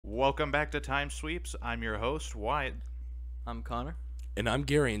Welcome back to Time Sweeps. I'm your host, Wyatt. I'm Connor. And I'm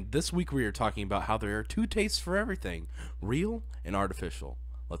Gary, and this week we are talking about how there are two tastes for everything, real and artificial.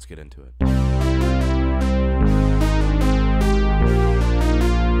 Let's get into it.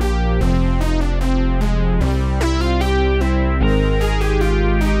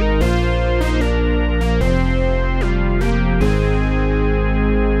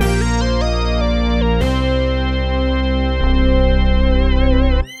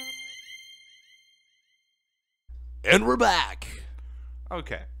 And we're back.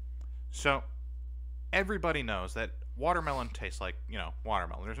 Okay, so everybody knows that watermelon tastes like,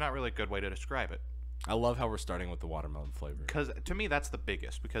 watermelon. There's not really a good way to describe it. I love how we're starting with the watermelon flavor. Because to me, that's the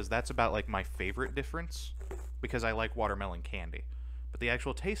biggest, because that's about like my favorite difference, because I like watermelon candy. But the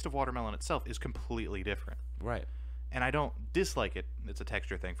actual taste of watermelon itself is completely different. Right. And I don't dislike it. It's a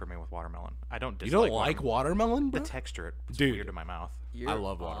texture thing for me with watermelon. I don't dislike You don't like watermelon, bro? The texture, it's Dude. weird in my mouth. I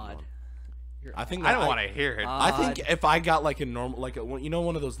love watermelon. I don't want to hear it. I think if I got like a normal,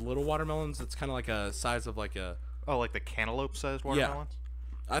 one of those little watermelons that's kind of like a size of like a... Oh, like the cantaloupe-sized watermelons?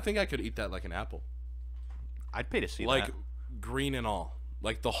 Yeah. I think I could eat that like an apple. I'd pay to see that. Like green and all.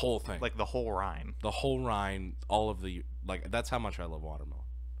 Like the whole thing. Like the whole rind. The whole rind, all of the... Like, that's how much I love watermelon.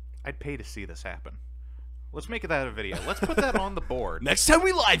 I'd pay to see this happen. Let's make that a video. Let's put that on the board. Next time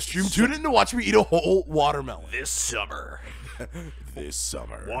we live stream, tune in to watch me eat a whole watermelon. This summer. This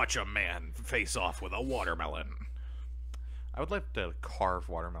summer. Watch a man face off with a watermelon. I would like to carve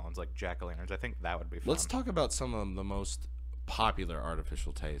watermelons like jack-o'-lanterns. I think that would be fun. Let's talk about some of the most popular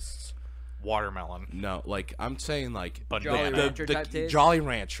artificial tastes. Watermelon. No, like, I'm saying, like, Banana. Jolly Rancher type taste? Jolly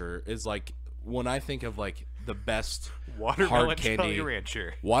Rancher is, like, when I think of, like, the best Watermelon hard candy. Jolly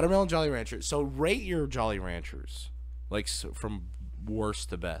Rancher. Watermelon Jolly Rancher. So rate your Jolly Ranchers, like, from worst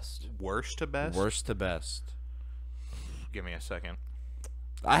to best. Worst to best? Worst to best. Give me a second.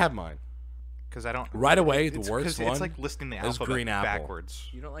 I have mine. Because I don't... Right away, the worst one it's like listing the is alphabet green apple. backwards.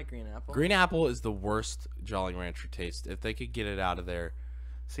 You don't like green apple? Green apple is the worst Jolly Rancher taste. If they could get it out of there.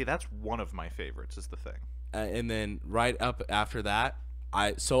 See, that's one of my favorites is the thing. And then right up after that,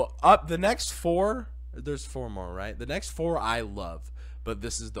 the next four, there's four more, right? The next four I love, but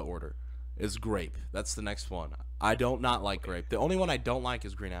this is the order. Is grape. That's the next one. I don't not like grape. The only one I don't like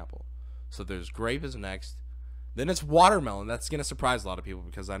is green apple. So there's grape is next. Then it's watermelon. That's going to surprise a lot of people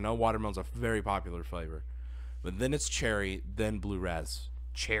because I know watermelon's a very popular flavor. But then it's cherry, then blue raz.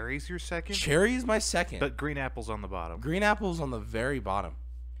 Cherry's your second? Cherry is my second. But green apple's on the bottom. Green apple's on the very bottom.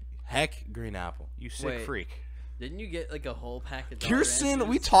 Heck, green apple. You sick Wait. freak. Didn't you get like a whole pack of Jolly Kirsten, Ranchers?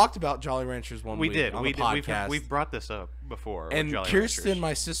 we talked about Jolly Ranchers one week on the podcast. We've brought this up before. with And Jolly Kirsten, Ranchers.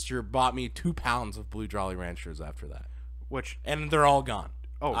 my sister, bought me 2 pounds of blue Jolly Ranchers after that. And they're all gone.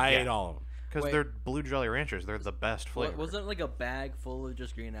 Oh, I yeah. ate all of them. Because Wait. they're blue Jolly Ranchers. They're the best flavor. Wasn't it like a bag full of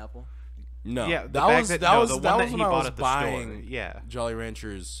just green apple? No. Yeah, that was the that one was that he when I bought was at the buying store. Yeah. Jolly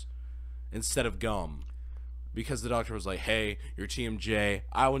Ranchers instead of gum. Because the doctor was like, hey, you're TMJ.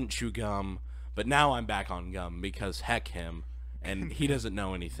 I wouldn't chew gum. But now I'm back on gum because heck him. And he doesn't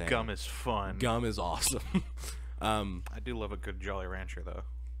know anything. Gum is fun. Gum is awesome. I do love a good Jolly Rancher, though.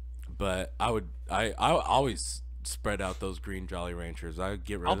 But I always spread out those green Jolly Ranchers. I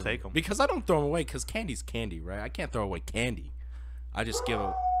get rid I'll of them. take them. Because I don't throw them away because candy's candy, right? I can't throw away candy. I just give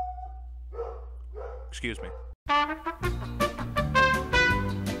them. Excuse me.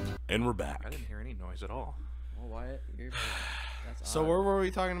 And we're back. I didn't hear any noise at all. Well, Wyatt, that's So odd. where were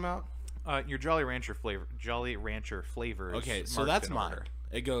we talking about? Your Jolly Rancher flavors. Okay, so marked that's in mine. order.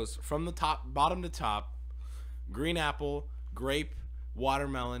 It goes from the bottom to top: green apple, grape,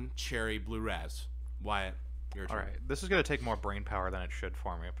 watermelon, cherry, blue raz. Wyatt, your turn. All right, this is gonna take more brain power than it should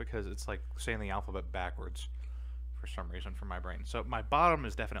for me because it's like saying the alphabet backwards for some reason for my brain. So my bottom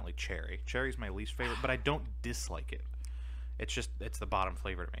is definitely cherry. Cherry's my least favorite, but I don't dislike it. It's the bottom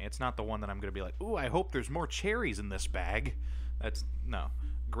flavor to me. It's not the one that I'm gonna be like, ooh, I hope there's more cherries in this bag. No.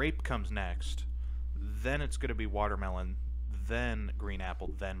 Grape comes next. Then it's gonna be watermelon, then green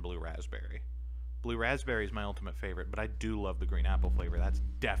apple, then blue raspberry. Blue raspberry is my ultimate favorite, but I do love the green apple flavor. That's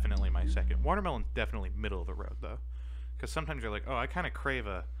definitely my second. Watermelon's definitely middle of the road, though. Because sometimes you're like, oh, I kind of crave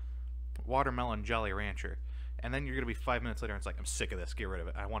a watermelon Jolly Rancher. And then you're going to be 5 minutes later and it's like, I'm sick of this. Get rid of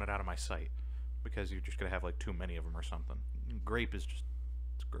it. I want it out of my sight. Because you're just going to have like too many of them or something. Grape is just,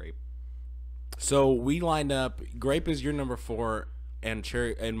 it's grape. So we lined up. Grape is your number 4, and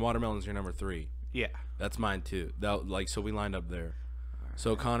cherry and watermelon is your number 3. Yeah. That's mine too. So we lined up there.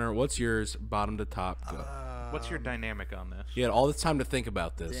 So Connor, what's yours, bottom to top? Go. What's your dynamic on this? You had all this time to think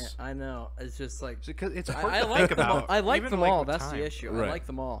about this. Yeah, I know. It's just like It's hard I to like think them all. about. I like even, them like, all. with That's time. the issue. Right. I like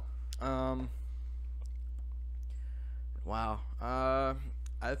them all. Wow.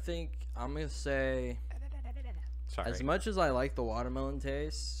 I think I'm gonna say, Sorry. as much as I like the watermelon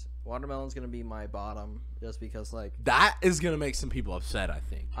taste, watermelon's gonna be my bottom, just because like That is gonna make some people upset, I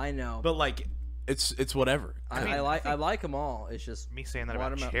think. I know, But like, it's whatever. I like them all. It's just Me saying that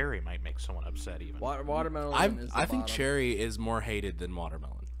about cherry might make someone upset even. watermelon. Is the I think bottom. cherry is more hated than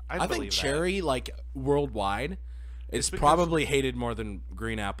watermelon. I think believe that. cherry, like worldwide, is because- probably hated more than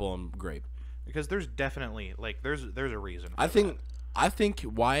green apple and grape. Because there's definitely like there's a reason. For I think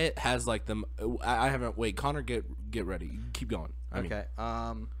Wyatt has like them. I haven't. Wait, Connor, get ready. Keep going. I mean, Okay.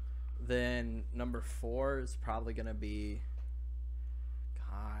 Then number 4 is probably gonna be.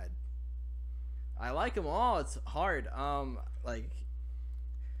 God. I like them all. It's hard. Like.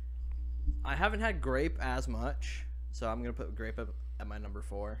 I haven't had grape as much, so I'm gonna put grape at my number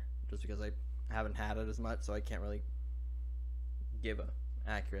 4, just because I haven't had it as much, so I can't really give a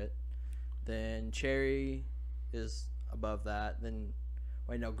accurate. Then cherry is above that. Then,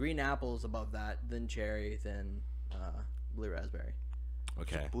 wait, no, green apple is above that. Then cherry. Then blue raspberry.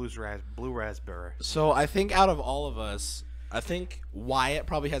 okay. blue raspberry. So I think out of all of us, I think Wyatt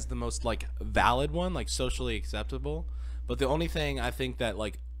probably has the most like valid one, like socially acceptable. But the only thing I think that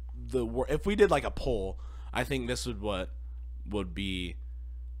like if we did like a poll, I think this would be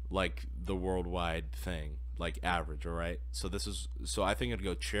like the worldwide thing, like average, all right? So I think it'd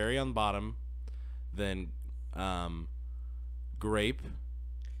go cherry on the bottom, then grape,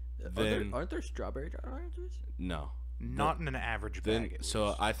 then Aren't there strawberry dried oranges? no. Not in an average Then bag. at so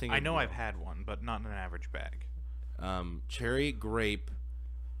least. I think I it'd know go, I've had one, but not in an average bag. cherry, grape,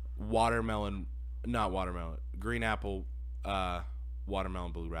 watermelon, not watermelon, green apple,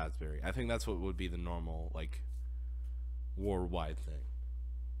 watermelon, blue raspberry. I think that's what would be the normal like worldwide thing.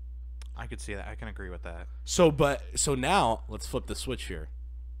 I could see that. I can agree with that. So now let's flip the switch here.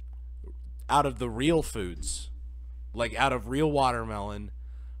 Out of the real foods, like out of real watermelon,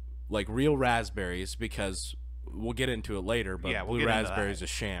 like real raspberries, because we'll get into it later, but Yeah, we'll blue get into raspberry is that. a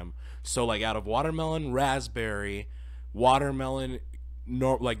sham. So like out of watermelon, raspberry, watermelon,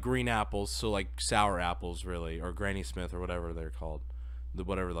 like green apples, so like sour apples really, or Granny Smith or whatever they're called,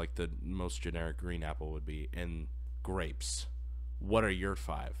 whatever like the most generic green apple would be, and grapes. What are your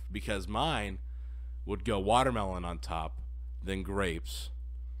 5? Because mine would go watermelon on top, then grapes,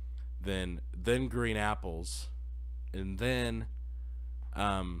 then green apples, and then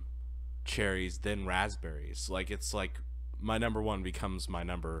cherries, then raspberries. Like it's like my number 1 becomes my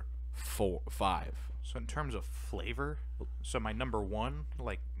number 5. So in terms of flavor, so my number 1,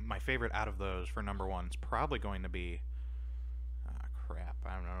 like my favorite out of those for number 1 is probably going to be. Crap!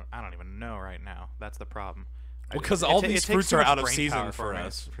 I don't even know right now. That's the problem. Because It all ta- it these takes fruits too are much out of brain season power for me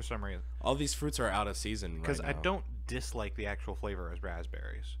us. for some reason. All these fruits are out of season right Because now. I don't dislike the actual flavor as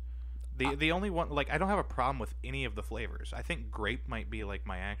raspberries. The only one, like, I don't have a problem with any of the flavors. I think grape might be like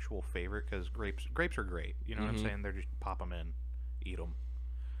my actual favorite because grapes are great. You know what I'm saying? They're just pop them in, eat them.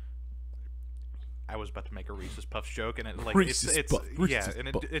 I was about to make a Reese's Puffs joke, and it like Reese's it's Puff- yeah, Reese's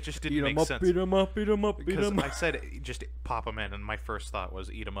and Puff. it just didn't make sense. Eat 'em up, eat 'em up, eat Because 'em I up. said just pop them in, and my first thought was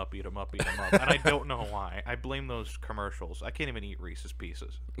eat them up, eat them up, eat them up, and I don't know why. I blame those commercials. I can't even eat Reese's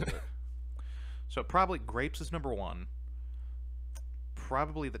Pieces. So probably grapes is number 1.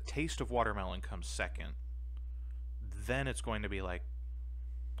 Probably the taste of watermelon comes second. Then it's going to be like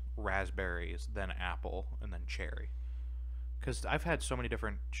raspberries, then apple, and then cherry. Because I've had so many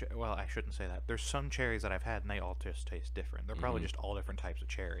different. Well, I shouldn't say that. There's some cherries that I've had, and they all just taste different. They're probably just all different types of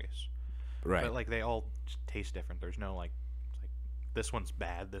cherries. Right. But like they all just taste different. There's no like, it's like this one's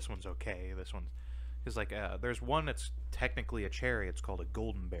bad, this one's okay, this one's. Because like there's one that's technically a cherry. It's called a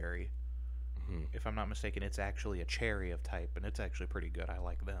golden berry. If I'm not mistaken, it's actually a cherry of type, and it's actually pretty good. I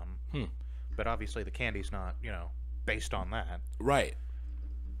like them. But obviously the candy's not, based on that. Right.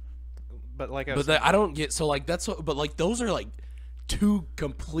 But like I But was I don't get so like that's what, but like those are like 2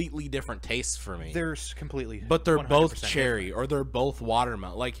 completely different tastes for me. they're completely. But they're both 100% cherry different. or they're both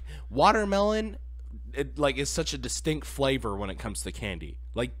watermelon. Like watermelon, it like is such a distinct flavor when it comes to candy.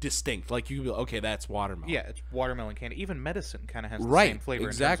 Like distinct. Like you can be, okay, that's watermelon. Yeah, it's watermelon candy. Even medicine kind of has the Right, same flavor in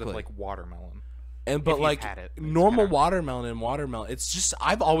exactly. terms of like watermelon. And but you've like had it, it's normal kinda- watermelon and watermelon, it's just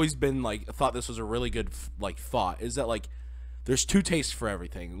I've always been like thought this was a really good like thought is that like there's 2 tastes for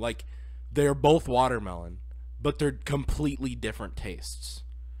everything. Like they're both watermelon, but they're completely different tastes.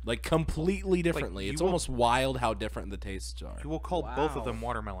 Like completely differently. you It's will- almost wild how different the tastes are. You will call both of Wow. them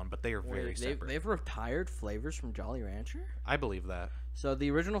watermelon, but they are very Wait, separate. they've retired flavors from Jolly Rancher? I believe that. So the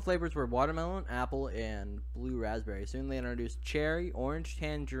original flavors were watermelon, apple, and blue raspberry. Soon they introduced cherry, orange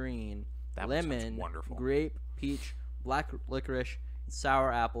tangerine, That one sounds lemon, wonderful. grape, peach, black licorice, and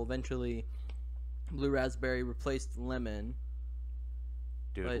sour apple. Eventually, blue raspberry replaced lemon.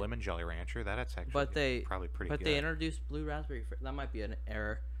 Dude, But- lemon Jolly Rancher, that's actually But they probably pretty But good. they introduced blue raspberry. That might be an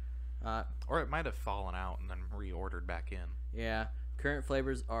error. Or it might have fallen out and then reordered back in. Yeah. Current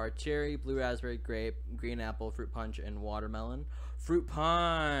flavors are cherry, blue raspberry, grape, green apple, fruit punch, and watermelon. Fruit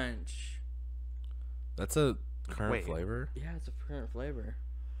punch. That's a current Wait. flavor. Yeah, it's a current flavor.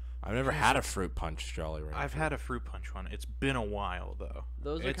 I've never had a fruit punch Jolly Rancher. I've had a fruit punch one. It's been a while though.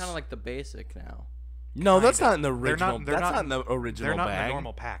 Those are It's- kind of like the basic now. No, that's kinda. not in the They're original. not- they're That's not- not in the original They're not bag. in the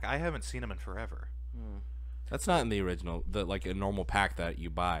normal pack. I haven't seen them in forever. That's not in the original. The like a normal pack that you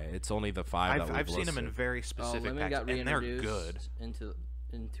buy. It's only the 5 that I've we've seen them in listed. very Oh, specific lemon packs, got and they're reintroduced good.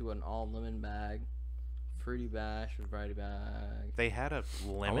 into an all lemon bag, fruity bash, variety bag, They had a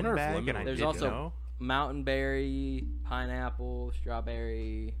lemon wonder if bag, lemon and I was- There's didn't also- know. mountain berry, pineapple,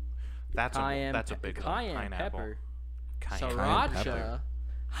 strawberry, That's cayenne, a big one. cayenne Pineapple. pepper, Cayenne sriracha, pepper.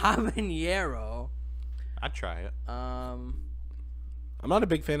 habanero. I'd try it. I'm not a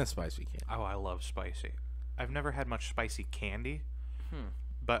big fan of spicy candy. Oh, I love spicy. I've never had much spicy candy,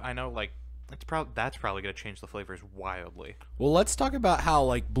 but I know like that's probably gonna change the flavors wildly. Well, let's talk about how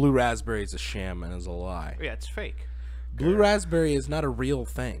like blue raspberry is a sham and is a lie. Yeah, it's fake. Blue raspberry is not a real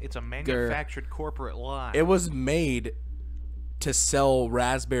thing. It's a manufactured corporate lie. It was made to sell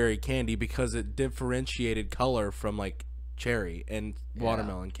raspberry candy because it differentiated color from like cherry and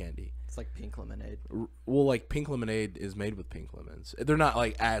watermelon candy. It's like pink lemonade. Well, like pink lemonade is made with pink lemons. They're not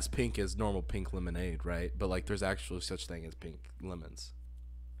like as pink as normal pink lemonade, right? But like there's actually such thing as pink lemons.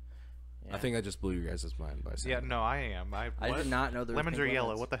 Yeah. I think I just blew your guys' mind by saying Yeah, no, I am. I what? did not know there were Lemons pink are yellow.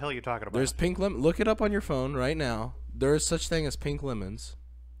 lemons. What the hell are you talking about? there's pink lemon. Look it up on your phone right now. There is such thing as pink lemons.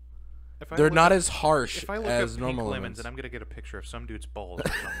 If I They're look not up- as harsh If I look as up normal pink lemons. lemons, and I'm gonna get a picture of some dude's balls or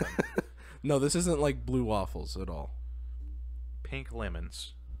something. No, this isn't like blue waffles at all. Pink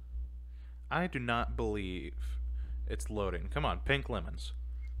lemons. I do not believe it's loading. Come on, pink lemons.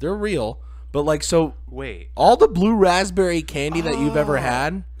 They're real, but like so Wait. all the blue raspberry candy that you've ever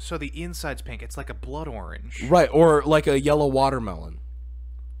had, So the inside's pink. It's like a blood orange. right, or like a yellow watermelon.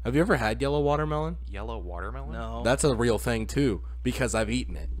 Have you ever had yellow watermelon? Yellow watermelon? No. That's a real thing too because I've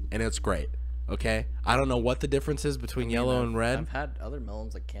eaten it and it's great. Okay? I don't know what the difference is between yellow and red. I've had other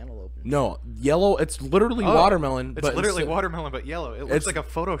melons like cantaloupe. No, yellow, it's literally Oh, watermelon, It's but literally instead- watermelon, but yellow. It looks It's- like a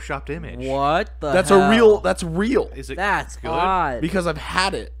photoshopped image. What the That's hell? a real that's real Is it That's good? odd. because I've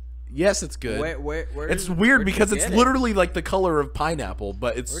had it. Yes, it's good. Where It's where'd weird you because it's get it? literally like the color of pineapple,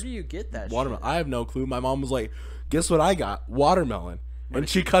 but it's Where do you get that watermelon. shit? I have no clue. My mom was like, "Guess what I got? Watermelon." And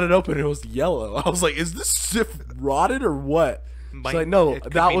she cut it open and it was yellow. I was like, "Is this sif rotted or what?" She's like, "No, It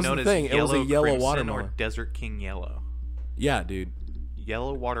could that be was known the as thing. It was a yellow crimson watermelon." or Desert King yellow. Yeah, dude.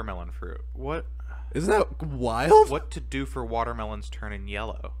 Yellow watermelon fruit. What? Isn't that wild? What to do for watermelons turning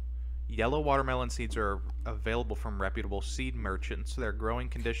yellow? Yellow watermelon seeds are available from reputable seed merchants. Their growing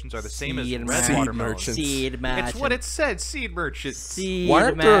conditions are the same as Seed red merchant. watermelons. merchants. Seed match. It's what it said, seed merchants. Seed Why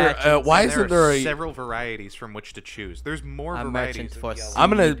aren't there? merchants. Why And isn't there there are a? several varieties from which to choose. There's more A varieties merchant of for yellow. I'm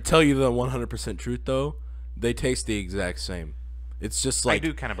gonna seed. tell you the 100% truth though. They taste the exact same. It's just like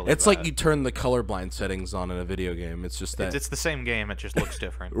do kinda believe it's like that. you turn the colorblind settings on in a video game. It's just that It's the same game. It just looks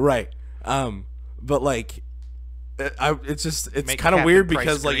different. right. But like, it's Make kind of Captain weird Price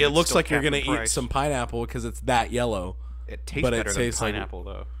because like green, it looks still like you're gonna Captain eat Price. some pineapple because it's that yellow. It tastes But it better tastes than like- pineapple,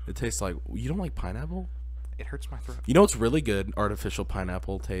 though. It tastes like you don't like pineapple. It hurts my throat. You know what's really good artificial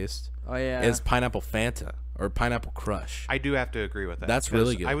pineapple taste Oh yeah. is pineapple Fanta or pineapple Crush. I do have to agree with that. That's 'cause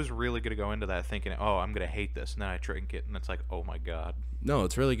really good. I was really going to go into that thinking, oh, I'm going to hate this. And then I drink it, and it's like, oh my God. No,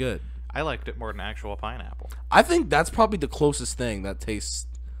 it's really good. I liked it more than actual pineapple. I think that's probably the closest thing that tastes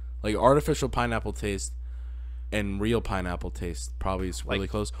like artificial pineapple taste and real pineapple taste probably is really Like,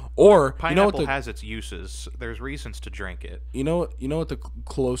 close. Or Pineapple you know what the has its uses. There's reasons to drink it. you know what the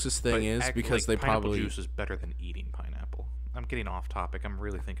closest thing But is because they pineapple probably juice is better than eating pineapple. I'm getting off topic. I'm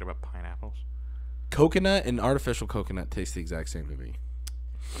really thinking about pineapples. coconut and artificial coconut taste the exact same to me.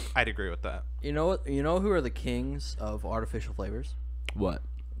 I'd agree with that. You know what? You know who are the kings of artificial flavors? What?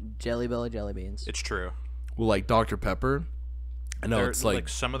 Jelly Belly jelly beans. It's true. Well, like Dr Pepper. I know They're- it's like, like,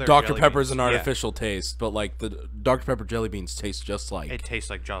 some of their Dr jelly Pepper's beans- an yeah. artificial taste, but like the Dr Pepper jelly beans taste just like It tastes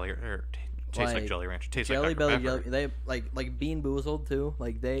like Jolly or tastes like Like, Jolly Rancher. It tastes Jelly like Belly Dr. Pepper. jelly. They like Bean Boozled too.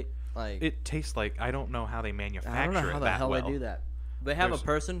 Like they like. It tastes like I don't know how they manufacture I don't know how it the that hell well. they do that. They have There's- a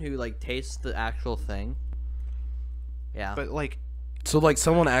person who like tastes the actual thing. Yeah. But like so like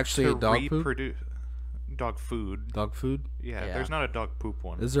someone actually to ate dog poop, reproduce dog food. dog food. Yeah, Yeah. there's not a dog poop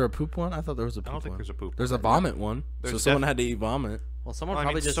one. Is there a poop one? I thought there was a poop I don't think one. there's a poop. There's a vomit one. So There's someone had to eat vomit. well, someone Well, I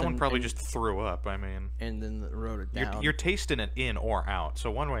probably mean, just someone probably and, just threw up. I mean, and then wrote it down. you're tasting it in or out.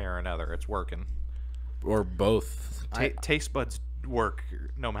 So one way or another, it's working. Or both. I- Taste buds work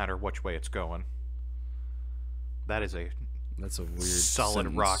no matter which way it's going. That is a That's a weird solid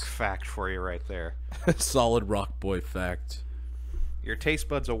sentence. rock fact for you right there. Solid rock boy fact. Your taste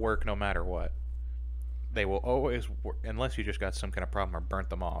buds will work no matter what. They will always work, unless you just got some kind of problem or burnt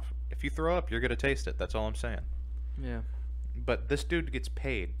them off. If you throw up, you're going to taste it. That's all I'm saying. Yeah. But this dude gets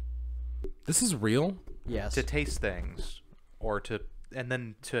paid This is real? Yes. to taste things and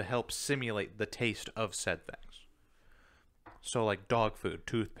then to help simulate the taste of said things. So like dog food,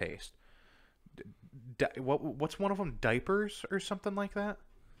 toothpaste. What's one of them? Diapers or something like that?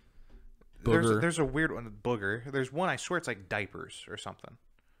 Booger. There's a weird one, booger. There's one, I swear it's like diapers or something.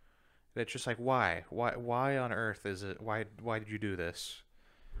 It's just like, why on earth is it? Why did you do this?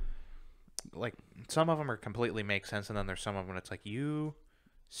 Like, some of them are completely make sense, and then there's some of them it's like, you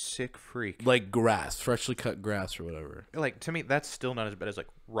sick freak. Like grass, freshly cut grass or whatever. Like, to me, that's still not as bad as like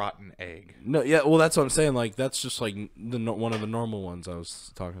rotten egg. No, yeah, well, that's what I'm saying. Like, that's just like one of the normal ones I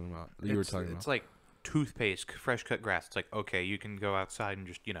was talking about. It's like toothpaste, fresh cut grass. It's like, okay, you can go outside and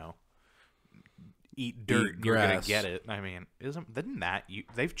just, eat dirt. You're gonna grass. get it. I mean,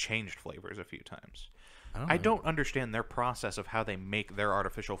 they've changed flavors a few times. I don't understand their process of how they make their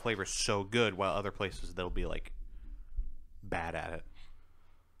artificial flavors so good, while other places they'll be like bad at it.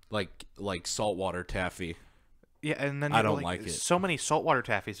 Like saltwater taffy. Yeah, and then I don't like it. So many saltwater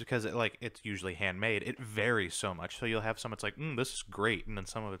taffies because it's usually handmade. It varies so much. So you'll have some it's like, this is great, and then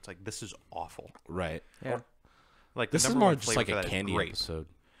some of it's like, this is awful. Right. Yeah. Like This the is number more one just flavor like for a that is candy grape. episode.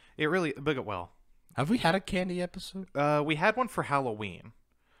 It really, well, Have we had a candy episode? we had one for Halloween.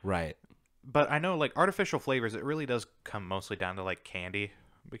 Right. But I know, like, artificial flavors, it really does come mostly down to, like, candy.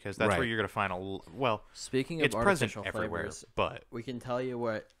 Because that's where Right. you're going to find Speaking of it's present artificial everywhere, flavors, but... we can tell you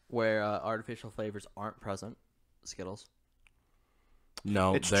where artificial flavors aren't present. Skittles.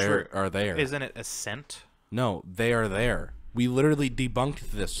 No, It's they true. are there. Isn't it a scent? No, they are there. We literally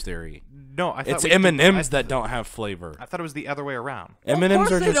debunked this theory. No, I thought It's we M&M's that don't have flavor. I thought it was the other way around. M&M's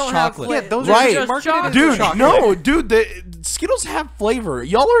course are they just don't have chocolate. flavor. Yeah, those Right. are just marketed as Dude, chocolate. no, dude, the Skittles have flavor.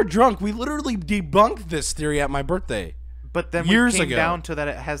 Y'all are drunk. We literally debunked this theory at my birthday. But then Years we came ago. down to that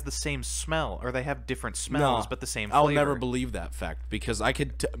it has the same smell, or they have different smells, but the same flavor. I'll never believe that fact because I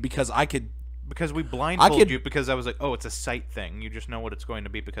could Because we blindfolded could- you because I was like, oh, it's a sight thing. You just know what it's going to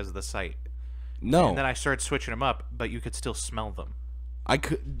be because of the sight. no. And then I started switching them up, but you could still smell them. I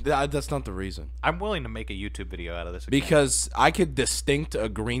could. That's not the reason. I'm willing to make a YouTube video out of this again. Because I could distinct a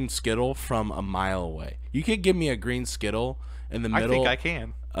green Skittle from a mile away. You could give me a green Skittle in the I middle think I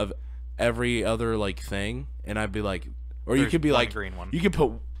can. of every other like thing, and I'd be like, or you There's could be one like, green one. you could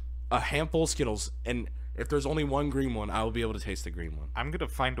put a handful of Skittles, and if there's only one green one, I will be able to taste the green one. I'm gonna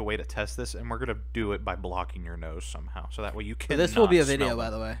find a way to test this, and we're gonna do it by blocking your nose somehow, so that way you can. This will be a video, by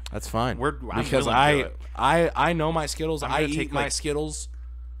the way. That's fine. I'm because willing to do it. I know my Skittles. I'm I gonna eat take, my like- Skittles.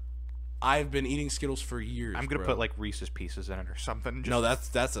 I've been eating Skittles for years. I'm gonna bro. put like Reese's Pieces in it or something. Just, No,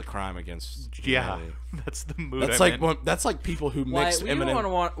 that's a crime against. yeah, humanity. that's the mood. That's I'm like in. that's like people who Why, mix we M&M.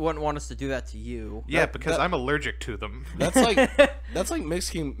 wouldn't want us to do that to you. Yeah, that- because that- I'm allergic to them. That's like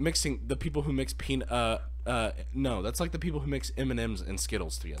mixing the people who mix peanut. No, that's like the people who mix M&Ms and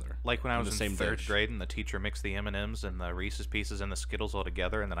Skittles together. Like when I in was the in same third dish. grade and the teacher mixed the M&Ms and the Reese's Pieces and the Skittles all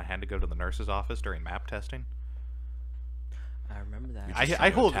together, and then I had to go to the nurse's office during map testing. I remember that. just I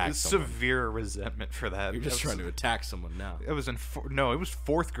trying to hold attack someone. severe resentment for that. You're just It was- trying to attack someone now. It was no, it was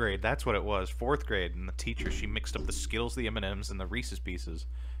fourth grade. That's what it was. Fourth grade, and the teacher, she mixed up the Skittles, the M&Ms, and the Reese's Pieces.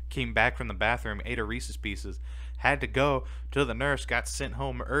 Came back from the bathroom, ate a Reese's Pieces, had to go to the nurse, got sent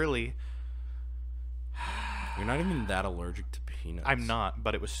home early. You're not even that allergic to peanuts. I'm not,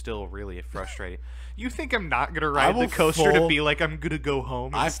 but it was still really frustrating. You think I'm not gonna I ride will the coaster to full- be like I'm gonna go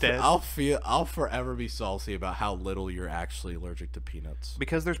home instead? I'll forever be salty about how little you're actually allergic to peanuts.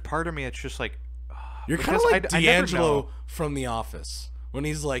 Because there's part of me that's just like, You're kind of because like I never D'Angelo know. from The Office when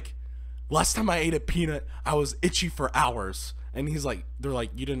he's like, "Last time I ate a peanut, I was itchy for hours." And he's like, "They're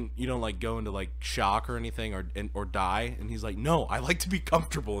like, you don't like go into like shock or anything or die." And he's like, "No, I like to be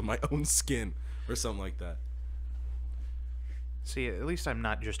comfortable in my own skin," or something like that. see, at least I'm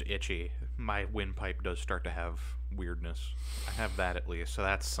not just itchy. My windpipe does start to have weirdness. I have that at least, so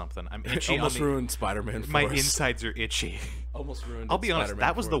that's something. I'm itchy. Almost on the, ruined Spider-Man. my for us. insides are itchy. Almost ruined. I'll be honest, Spider-Man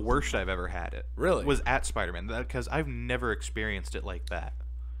that was for the us. worst I've ever had it. Really? Was at Spider-Man, because I've never experienced it like that.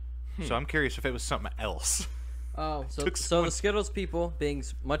 So I'm curious if it was something else. Oh, so Took so someone- the Skittles people, being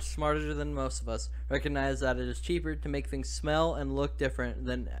much smarter than most of us, recognize that it is cheaper to make things smell and look different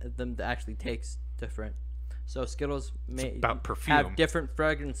than them to actually taste different. So Skittles may about perfume. have different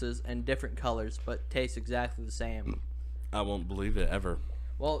fragrances and different colors, but taste exactly the same. I won't believe it ever.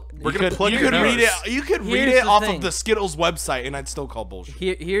 Well, We're gonna plug you your could read nose. it. You could read Here's it the off thing. of the Skittles website, and I'd still call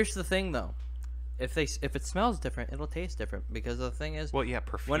bullshit. here's the thing though. If it smells different, it'll taste different because the thing is, Well, yeah,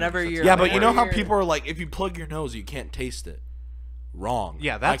 perfume. Whenever you're- Yeah, but you know Whenever how you're- people are like, if you plug your nose, you can't taste it. Wrong.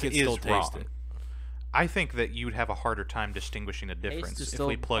 Yeah, I that can is still taste wrong. it. I think that you'd have a harder time distinguishing a taste difference is if still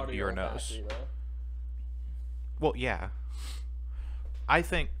we part plugged of your nose. olfactory, though. Well, yeah. I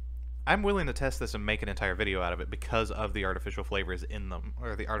think I'm willing to test this and make an entire video out of it because of the artificial flavors in them,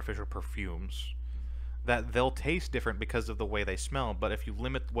 or the artificial perfumes. That they'll taste different because of the way they smell, but if you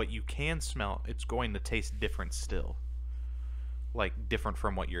limit what you can smell, it's going to taste different still. Like, different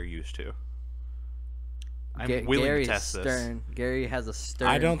from what you're used to. I'm willing Gary's to test stern. Gary has a stern.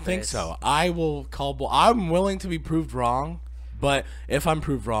 I don't think face. so. I will call I'm willing to be proved wrong, but if I'm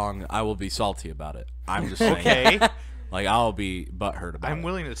proved wrong, I will be salty about it. I'm just saying. Okay. Like, I'll be butthurt about it. I'm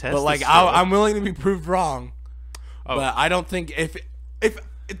willing to test But, like, this still. I'm willing to be proved wrong. Oh. But I don't think if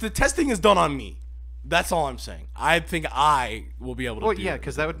the testing is done on me, that's all I'm saying. I think I will be able to Well, do yeah, it.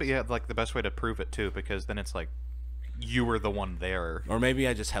 because that would be like the best way to prove it too, because then it's like you were the one there. Or maybe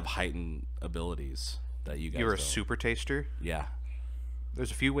I just have heightened abilities that you guys You were a don't. super taster. Yeah.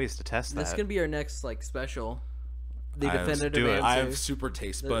 There's a few ways to test This that. is gonna be our next special. The I have- definitive do it. answer. I have super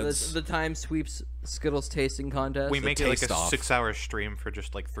taste buds. the time sweeps Skittles tasting contest. we make it like a taste off. 6-hour stream for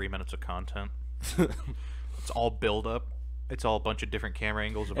just like 3 minutes of content. It's all build up. It's all a bunch of different camera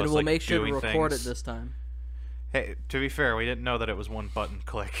angles of and us we'll like make sure to doing record things. it this time. Hey, to be fair, we didn't know that it was one button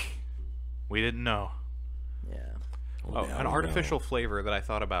click. We didn't know. Yeah. Oh, now an we artificial flavor that I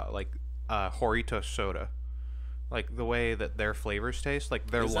thought about, like Horito soda, like the way that their flavors taste, like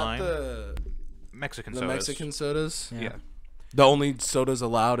their Is that lime. the Mexican the sodas. Mexican sodas? Yeah. The only sodas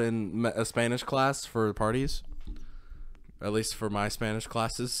allowed in a Spanish class for parties. At least for my Spanish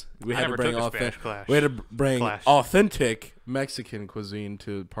classes, we I had to never bring took a Spanish class. we had to bring Class. authentic Mexican cuisine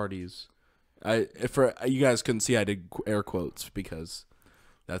to parties. For you guys couldn't see, I did air quotes because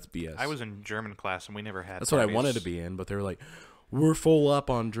that's BS. I was in German class and we never had. That's what I parties. wanted to be in, but they were like, "We're full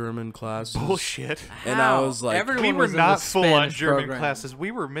up on German classes." Bullshit. And I How? was like, Everyone We were was in not the full on Spanish German program. classes. We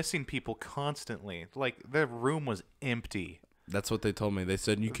were missing people constantly. Like the room was empty. That's what they told me. They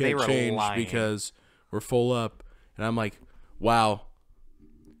said you They can't were change lying. because we're full up. And I'm like, wow,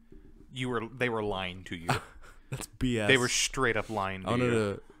 They were lying to you. that's BS. They were straight up lying I to wanted you.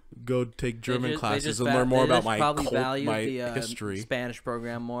 to go take German They classes just and va- learn more they about just my probably cult, valued my the history. Spanish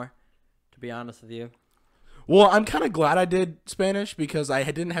program more. To be honest with you. Well, I'm kind of glad I did Spanish because I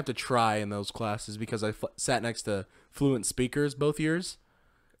didn't have to try in those classes because I sat next to fluent speakers both years.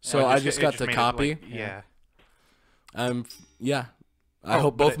 So Well, I it just got to made it, copy. like, yeah. Yeah. I Oh,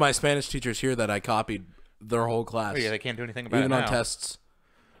 hope but both it- my Spanish teachers hear that I copied their whole class. Oh, yeah, they can't do anything about Even it on now. tests.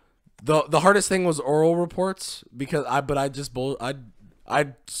 The hardest thing was oral reports because I'd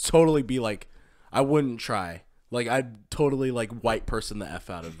totally be like, I wouldn't try. Like I'd totally like white person the F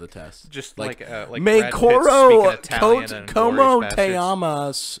out of the test. Just like me Brad Pitt coro speaking Italian and como Inglourious te Bastards.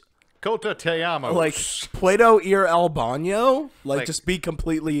 amas. Cota te amo. Like Plato ir al baño. Like- Just be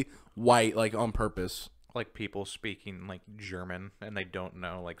completely white, like on purpose. like people speaking like German and they don't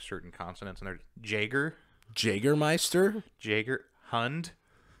know like certain consonants and they're Jager, Hund,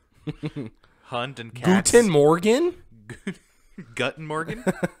 Hund and Katz. Guten Morgen? Guttenmorgen.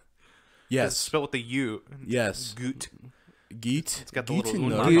 Yes. Spelled with the U. Yes. Gut. Geet. It's got the Guten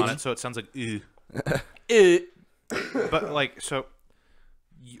little Morgen. mark on it, so it sounds like But like so,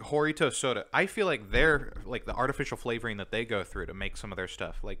 Horito soda. I feel like they're like the artificial flavoring that they go through to make some of their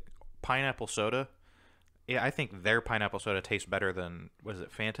stuff, like pineapple soda. Yeah, I think their pineapple soda tastes better than was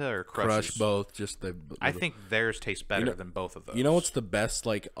it Fanta or Crush's? Crush both. Just the. I think theirs tastes better know- than both of those. You know what's the best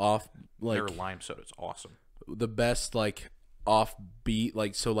like off like their lime soda is awesome. the best like offbeat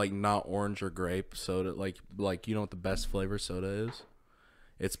like so like not orange or grape soda like you know what the best flavor soda is?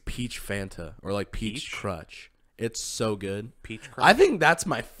 It's peach Fanta or like peach crutch. It's so good. Peach I crunch. think that's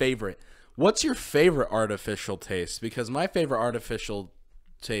my favorite. What's your favorite artificial taste? Because my favorite artificial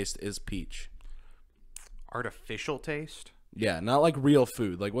taste is peach. Artificial taste. Yeah, not like real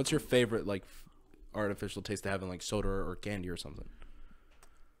food. Like what's your favorite like artificial taste to have in like soda or candy or something?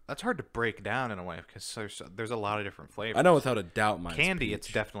 That's hard to break down in a way because there's a lot of different flavors. I know without a doubt mine. Candy, it's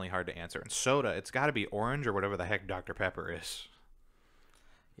definitely hard to answer. And soda, it's got to be orange or whatever the heck Dr. Pepper is.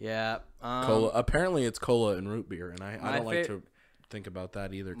 Yeah. Cola. Apparently, it's cola and root beer, and I my don't like fa- to think about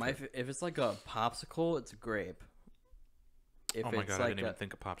that either. If it's like a popsicle, it's grape. If Oh my it's god, I like didn't even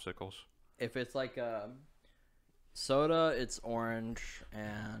think of popsicles. if it's like a soda, it's orange,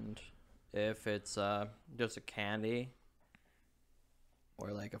 and if it's just a candy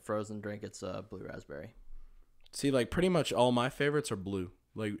or like a frozen drink, it's blue raspberry. See, like pretty much all my favorites are blue.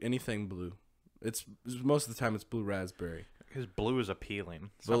 Like anything blue. It's most of the time it's blue raspberry. Because blue is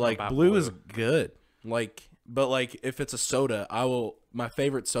appealing. But Something like about blue is good. But if it's a soda, my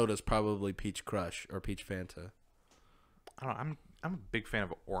favorite soda is probably Peach Crush or Peach Fanta. I don't know, I'm a big fan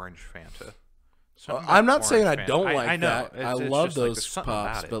of orange Fanta. I'm not saying I Fanta. don't I like know. that. It's I just love like, those there's something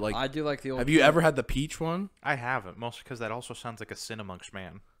pops, about it. but like, I do like the old. have you ever had the peach one? I haven't, mostly because that also sounds like a Cinnamong's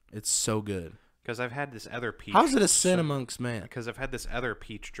Man. It's so good. Because I've had this other peach. How's it a Cinnamong's Man? Because I've had this other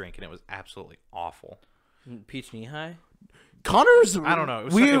peach drink and it was absolutely awful. Peach knee high? Connor's. I don't know.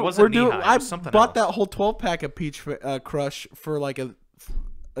 It wasn't knee-high. It I was something bought else. that whole 12-pack of Peach Crush for like a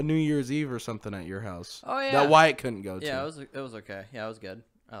New Year's Eve or something at your house. Oh yeah. That Wyatt couldn't go to. Yeah, it was okay. Yeah, it was good.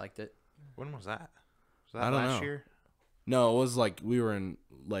 I liked it. When was that? Was I that don't last know. year? No, it was like we were in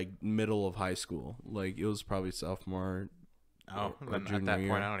like middle of high school. Like it was probably sophomore. Oh, or then junior at that year.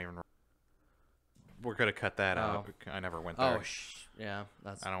 point, I don't even. We're gonna cut that out. I never went there. Oh, yeah.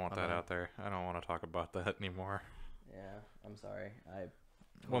 That's. I don't want my that bad. out there. I don't want to talk about that anymore. Yeah, I'm sorry.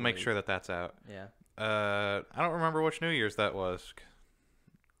 We'll make sure that that's out. Yeah. I don't remember which New Year's that was.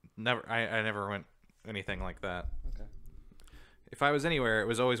 Never. I never went anything like that. Okay. If I was anywhere, it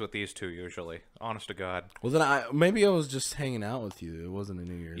was always with these two usually. Honest to God. Well, then maybe I was just hanging out with you. It wasn't a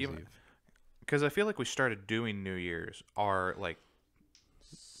New Year's You- Eve. Because I feel like we started doing New Year's Sophomore.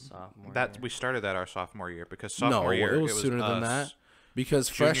 that year. we started that our sophomore year because sophomore No, year it was sooner than us. that. Because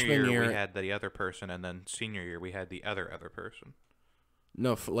Junior freshman year, we had the other person, and then senior year we had the other person.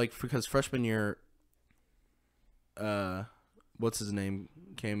 no, because freshman year, what's his name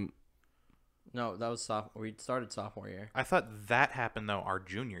came. No, that was sophomore. We started sophomore year. I thought that happened though our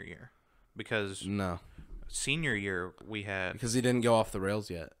junior year, because No, senior year we had because he didn't go off the rails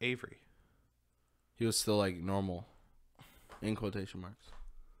yet. Avery. He was still like normal, in quotation marks.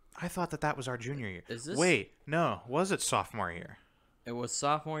 I thought that was our junior year. Is this- Wait, no, was it sophomore year? It was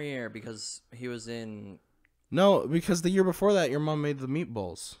sophomore year because he was in. No, because the year before that, your mom made the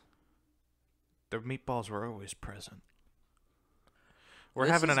meatballs. The meatballs were always present. We're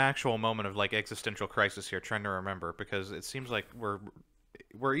This having is- an actual moment of like existential crisis here, trying to remember, because it seems like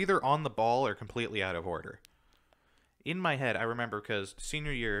we're either on the ball or completely out of order. In my head, I remember because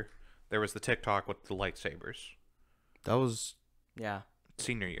senior year there was the TikTok with the lightsabers. That was Yeah.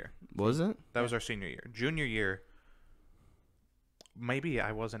 Senior year, it? that was our senior year. Junior year, maybe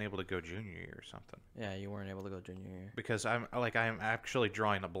I wasn't able to go junior year or something, Yeah, you weren't able to go junior year. because I'm actually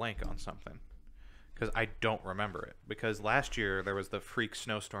drawing a blank on something. Because I don't remember it. Because last year there was the freak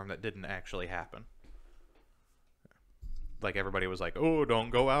snowstorm that didn't actually happen. Like everybody was like, "Oh, don't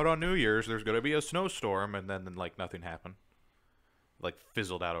go out on New Year's. There's gonna be a snowstorm," and then like nothing happened. Like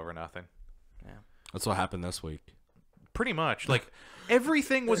fizzled out over nothing. Yeah. That's what happened this week. Pretty much. Like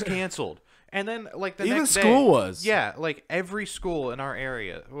everything was canceled, and then like the Even next day, school was. Yeah, like every school in our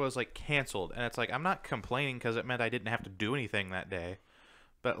area was like canceled, and it's like I'm not complaining because it meant I didn't have to do anything that day,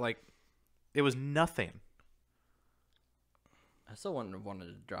 but like it was nothing. I still wanted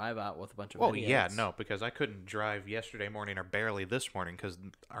to drive out with a bunch of. Well, yeah, idiots. no, because I couldn't drive yesterday morning or barely this morning because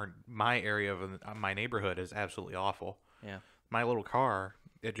my area of my neighborhood is absolutely awful. Yeah. My little car,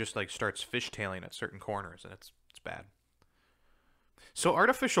 it just like starts fishtailing at certain corners, and it's bad. So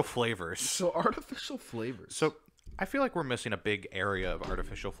artificial flavors. So artificial flavors. So I feel like we're missing a big area of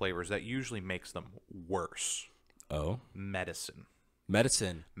artificial flavors that usually makes them worse. Medicine.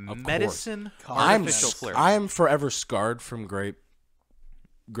 Medicine. Of Medicine. course. I'm Artificial flavors. I am forever scarred from grape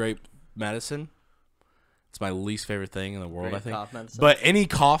medicine. It's my least favorite thing in the world, Grape I think. cough medicine? But any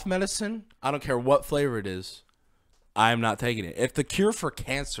cough medicine, I don't care what flavor it is, I'm not taking it. If the cure for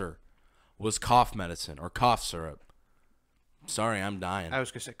cancer was cough medicine or cough syrup, sorry, I'm dying. I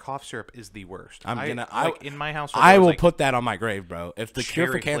was gonna say cough syrup is the worst. Like, in my house. I will put that on my grave, bro. If the cure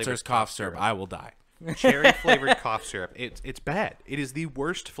for cherry cancer flavored is cough cough syrup, syrup. I will die. cherry flavored cough syrup. It's bad. It is the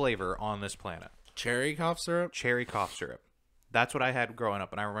worst flavor on this planet. Cherry cough syrup? Cherry cough syrup. That's what I had growing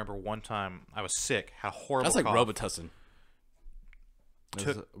up, and I remember one time I was sick, had a horrible That's like cough. Robitussin.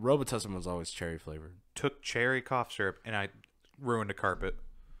 Took- Robitussin was always cherry flavored. Took cherry cough syrup, and I ruined a carpet.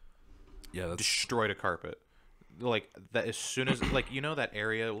 Yeah, that's Destroyed a carpet. Like that, as soon as like you know that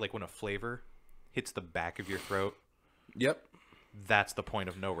area, like when a flavor hits the back of your throat, yep. that's the point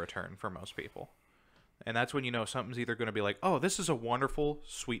of no return for most people. And that's when you know something's either going to be like, oh, this is a wonderful,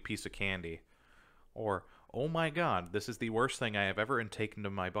 sweet piece of candy. Or, oh my god, this is the worst thing I have ever intaken to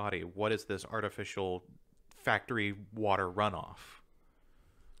my body. What is this artificial factory water runoff?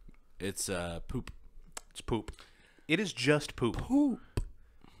 It's poop. It's poop. It is just poop. Poop.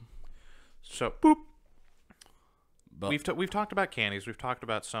 So, poop. But We've talked about candies. We've talked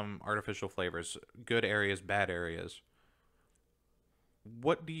about some artificial flavors. Good areas, bad areas.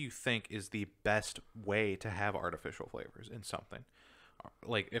 what do you think is the best way to have artificial flavors in something?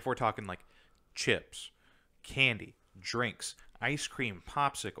 Like, if we're talking like chips, candy, drinks, ice cream,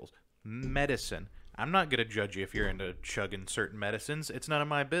 popsicles, medicine. I'm not going to judge you if you're into chugging certain medicines. It's none of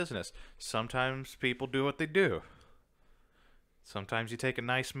my business. Sometimes people do what they do. Sometimes you take a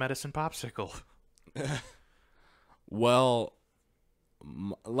nice medicine popsicle. Well,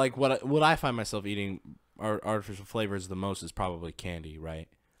 like what I find myself eating artificial flavors the most is probably candy, right?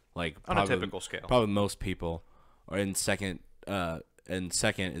 Like On a typical scale. Probably most people. Or in second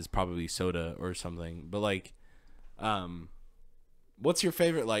is probably soda or something. But like, what's your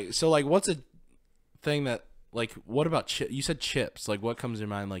favorite? Like, so like, what's a thing that like? What about you said chips? Like, what comes to your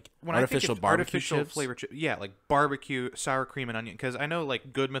mind? Like When artificial I think of barbecue artificial chips? flavor chip, yeah, like barbecue, sour cream, and onion. Because I know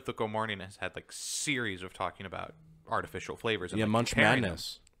like Good Mythical Morning has had like series of talking about artificial flavors. And, Yeah, like, Munch comparing them.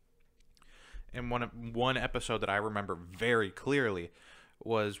 Madness. And one episode that I remember very clearly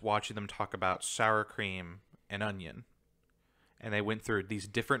was watching them talk about sour cream and onion. And they went through these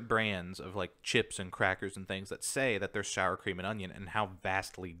different brands of like chips and crackers and things that say that they're sour cream and onion and how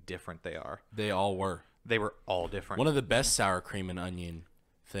vastly different they are. They all were. They were all different. One of the best sour cream and onion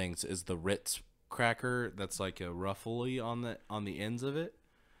things is the Ritz cracker that's like a ruffly on the ends of it,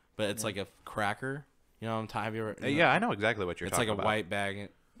 but it's like a cracker. You know what I'm talking? Have you ever? Yeah, I know exactly what you're It's talking like a about. white bag.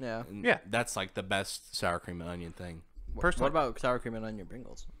 Yeah. And Yeah. That's like the best sour cream and onion thing. Personally, What about sour cream and onion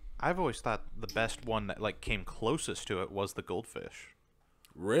Pringles? I've always thought the best one that like came closest to it was the goldfish.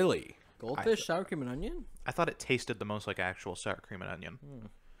 Really? Goldfish, sour cream and onion? I thought it tasted the most like actual sour cream and onion.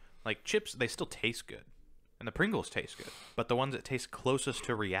 Like chips, they still taste good, and the Pringles taste good, but the ones that taste closest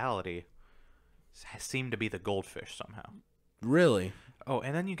to reality seem to be the goldfish somehow. Really? Oh,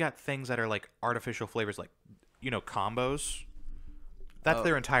 and then you got things that are like artificial flavors, like combos. That's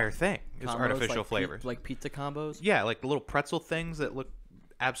their entire thing is Combos, artificial like flavors. like pizza combos? Yeah, like the little pretzel things that look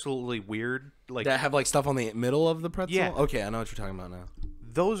absolutely weird. Like That have like stuff on the middle of the pretzel? Yeah. Okay, I know what you're talking about now.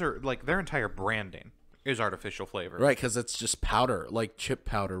 those are like their entire branding is artificial flavor. Right, because it's just powder, like chip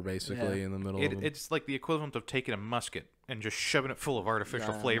powder, basically, Yeah. in the middle of them. It's like the equivalent of taking a musket and just shoving it full of artificial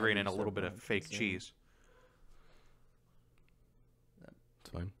Yeah, I flavoring know and a you little said bit of that. fake Yeah. cheese. It's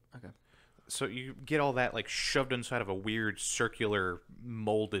fine. Okay. So you get all that like shoved inside of a weird circular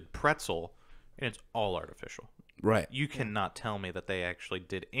molded pretzel, and it's all artificial. Right. You cannot tell me that they actually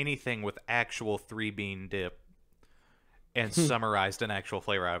did anything with actual 3-bean dip and summarized an actual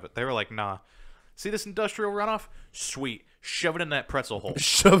flavor out of it. They were like, nah, see this industrial runoff? Sweet. Shove it in that pretzel hole.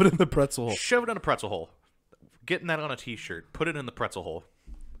 Shove it in the pretzel hole. Shove it in a pretzel hole. Getting that on a t-shirt. Put it in the pretzel hole.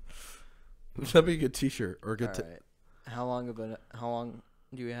 That'd be a good t-shirt or a good All right. How long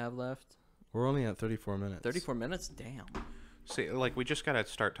do we have left? We're only at 34 minutes. 34 minutes? Damn. See, like, we just got to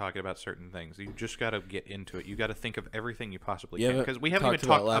start talking about certain things. You just got to get into it. You got to think of everything you possibly You can. haven't Because we haven't even talked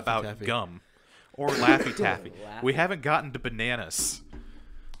talked about Laffy about Taffy. gum or Laffy Taffy. Laffy. We haven't gotten to bananas.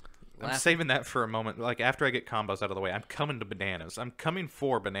 I'm Laffy- saving that for a moment. Like, after I get combos out of the way, I'm coming to bananas. I'm coming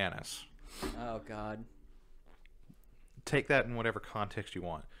for bananas. Oh, God. Take that in whatever context you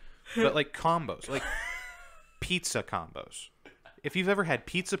want. But, like, combos. Like, pizza combos. If you've ever had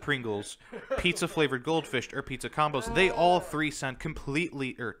pizza Pringles, pizza flavored goldfish, or pizza combos, they all three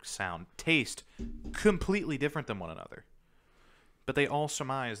taste completely different than one another. But they all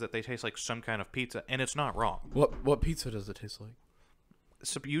surmise that they taste like some kind of pizza, and it's not wrong. What pizza does it taste like?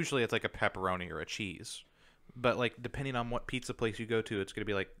 So usually it's like a pepperoni or a cheese. But like depending on what pizza place you go to, it's gonna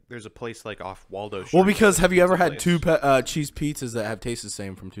be like there's a place like off Waldo Street. Well, because have you ever pizza had two place. cheese pizzas that have tasted the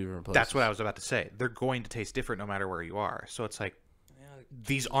same from two different places? That's what I was about to say. They're going to taste different no matter where you are. So it's like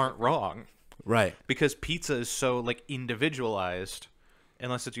these aren't wrong. Right. Because pizza is so like individualized,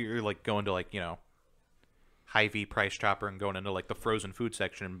 unless it's you're like going to like Hy-Vee Price Chopper and going into like the frozen food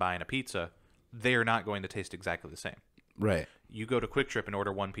section and buying a pizza, they're not going to taste exactly the same. Right. You go to Quick Trip and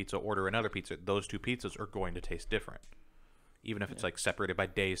order one pizza, order another pizza, those two pizzas are going to taste different. Even if it's like separated by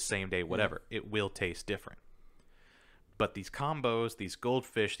days, same day, whatever, it will taste different. But these combos, these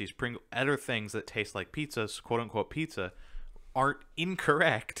goldfish, these Pringle, other things that taste like pizzas, quote unquote pizza, aren't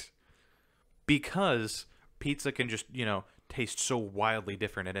incorrect because pizza can just, taste so wildly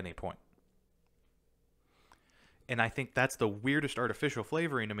different at any point. And I think that's the weirdest artificial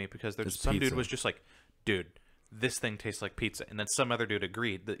flavoring to me because there's It's some dude pizza. was just like, dude, this thing tastes like pizza. And then some other dude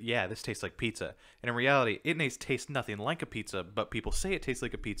agreed that, yeah, this tastes like pizza. And in reality, it tastes nothing like a pizza, but people say it tastes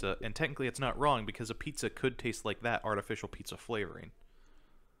like a pizza, and technically it's not wrong because a pizza could taste like that artificial pizza flavoring.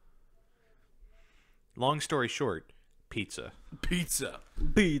 Long story short, pizza. Pizza.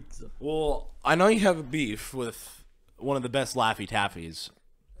 Pizza. Well, I know you have a beef with one of the best Laffy Taffies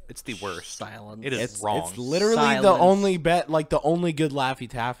It's the worst. Silence. It is It's wrong. It's literally the Silence. only the only good Laffy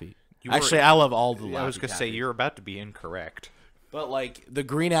Taffy. You were- Actually, I love all the Laffy I was gonna say Taffy. you're about to be incorrect. But like the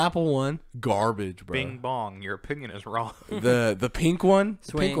green apple one, garbage, bro. Bing bong, your opinion is wrong. The pink one,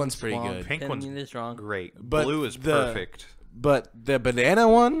 the Swing, pink one's pretty swamp. good. Pink one's Opinion is wrong. great. But Blue is the- perfect. But the banana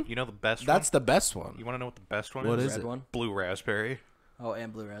one, You know the best that's one? the best one. You want to know what the best one What is? is Red it? one. Blue raspberry. Oh,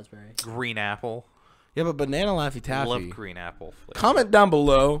 and blue raspberry. Green apple. Yeah, but banana Laffy Taffy. Love green apple flavor. Comment down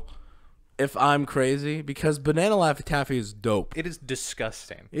below if I'm crazy because banana Laffy Taffy is dope. It is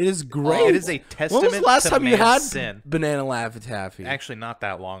disgusting. It is great. It is a When testament was the last to time you man's had sin. banana Laffy Taffy? Actually, not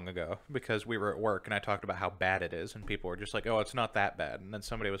that long ago, because we were at work and I talked about how bad it is, and people were just like, "Oh, it's not that bad." And then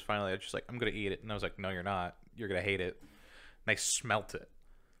somebody was finally just like, "I'm gonna eat it," and I was like, "No, you're not. You're gonna hate it." And they smelt it,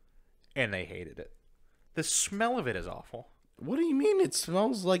 and they hated it. The smell of it is awful. What do you mean? It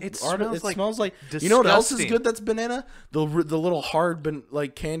smells like It art. smells It like smells like. You know what else is disgusting. good? That's banana. The little hard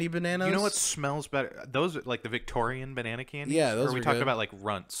like candy bananas. You know what smells better? Those are like the Victorian banana candies. Yeah, those Or we are talked good. about like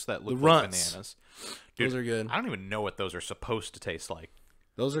runts that look The like runts. bananas. Those are good. I don't even know what those are supposed to taste like.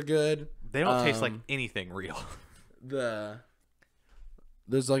 Those are good. They don't taste like Um, anything real.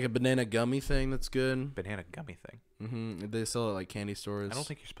 There's like a banana gummy thing that's good. Banana gummy thing. They sell it at like candy stores. I don't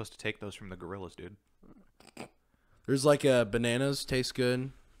think you're supposed to take those from the gorillas, dude. There's like bananas taste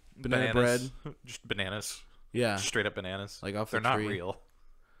good. Banana Bananas. bread. Just bananas. Yeah. Just straight up bananas. Like off They're the not tree. real.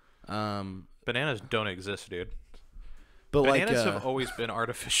 Um, Bananas don't exist, dude. but Bananas like have always been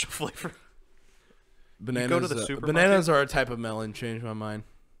artificial flavor. bananas. go to the supermarket- Bananas are a type of melon. Changed my mind.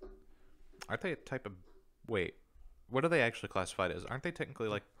 Aren't they a type of... Wait. What are they actually classified as? Aren't they technically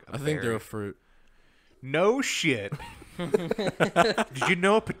like a I think they're berry? a fruit. No shit. Did you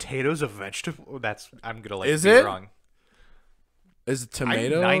know a potato's a vegetable? I'm gonna Is be it? wrong. Is a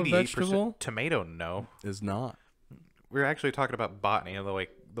tomato a vegetable? Tomato, no. Is not. We were actually talking about botany and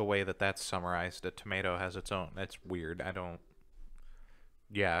the way that that's summarized. A tomato has its own. That's weird. I don't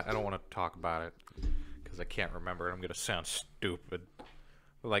want to talk about it because I can't remember it. I'm gonna sound stupid.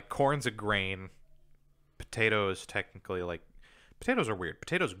 Like corn's a grain. Potato is technically like potatoes are weird.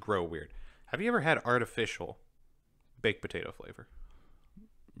 Potatoes grow weird. Have you ever had artificial baked potato flavor?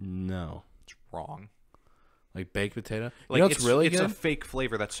 No. It's wrong. Like baked potato. Like You know what's really it's good? a fake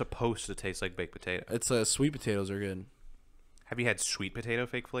flavor that's supposed to taste like baked potato. It's sweet potatoes are good. Have you had sweet potato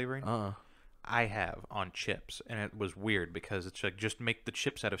fake flavoring? I have on chips, and it was weird because it's like just make the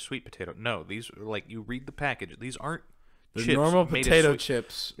chips out of sweet potato. No, these are like you read the package. These aren't The chips normal made of potato sweet-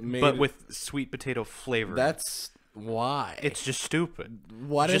 chips, made, but with sweet potato flavor. that's why. It's just stupid.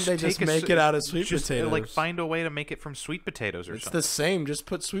 Why didn't they just take make it out of sweet potatoes? Like find a way to make it from sweet potatoes or It's something. the same. Just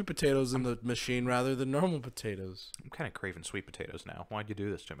put sweet potatoes in the machine rather than normal potatoes. I'm kind of craving sweet potatoes now. Why'd you do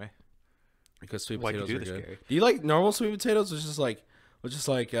this to me? Because sweet Why'd you potatoes do are this, good. Gary? Do you like normal sweet potatoes, or just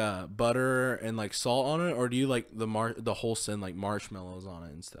like butter and like salt on it, or do you like the wholesome like marshmallows on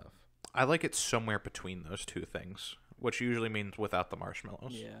it and stuff? I like it somewhere between those two things, which usually means without the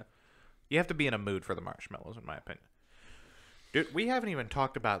marshmallows. Yeah. You have to be in a mood for the marshmallows, in my opinion. Dude, we haven't even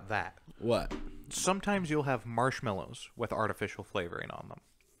talked about that. What? Sometimes you'll have marshmallows with artificial flavoring on them,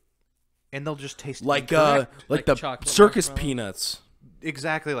 and they'll just taste Like incorrect. like Like the chocolate circus marshmallow? peanuts,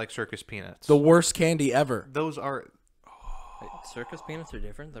 Exactly like circus peanuts. the worst candy ever. Those are Wait, circus peanuts are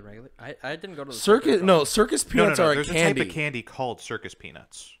different than regular. I didn't go to the Circus circus peanuts no. are a There's candy, a type of candy called circus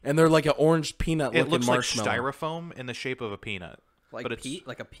peanuts. and they're like an orange peanut It looking looks like marshmallow. styrofoam in the shape of a peanut. like but it's peat,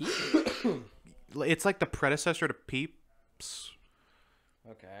 like a peat. it's like the predecessor to Peeps,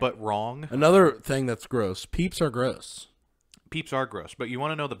 Okay. but wrong. Another thing that's gross. Peeps are gross. Peeps are gross, but you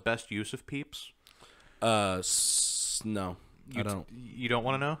want to know the best use of Peeps? No, I don't. You don't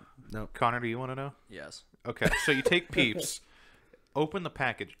want to know? No. Connor, do you want to know? yes. Okay, so you take Peeps, open the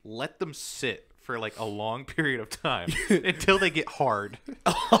package, let them sit for like a long period of time until they get hard.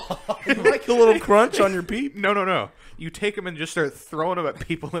 Like a little crunch on your peep. No. You take them and just start throwing them at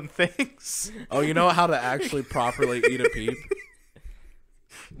people and things. Oh, you know how to actually properly eat a peep?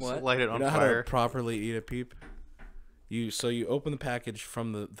 What? Just light it You on know how fire. to properly eat a peep? You open the package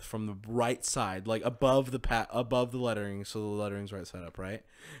from the right side, like above the lettering, so the lettering's right side up, right?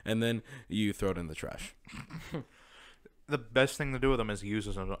 And then you throw it in the trash. The best thing to do with them is use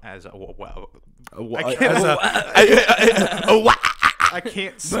them as a wow. I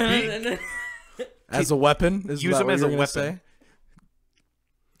can't speak. As a weapon, is Use that them what as you're a gonna weapon. say?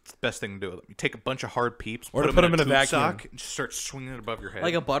 It's the best thing to do with them. You take a bunch of hard Peeps, Or to put 'em in a tube vacuum. sock, and just start swinging it above your head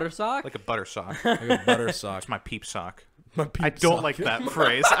Like a butter sock. like a butter sock. Like a butter sock. It's my Peep sock. My peep I don't sock. like that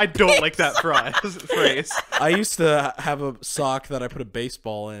phrase. I don't like that phrase. I used to have a sock that I put a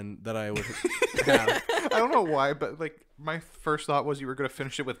baseball in that I would have. I don't know why, but like my first thought was you were going to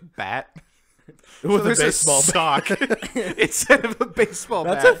finish it with bat. With So a baseball sock instead of a baseball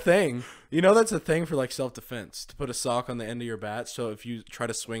That's bat. a thing. You know, that's a thing for like self-defense, to put a sock on the end of your bat. So if you try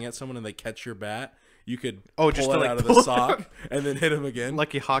to swing at someone and they catch your bat, you could Oh, pull just it to, like, out of pull the it sock and then hit him again.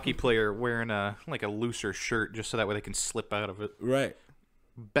 Like a hockey player wearing a looser shirt just so that way they can slip out of it. Right.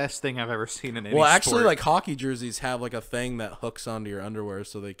 Best thing I've ever seen in any Well, actually, sport. like hockey jerseys have like a thing that hooks onto your underwear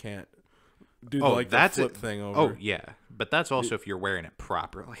so they can't do the that's flip it. thing over. Oh yeah, but that's also if you're wearing it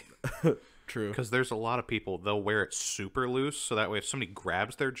properly. True. Because there's a lot of people, they'll wear it super loose so that way if somebody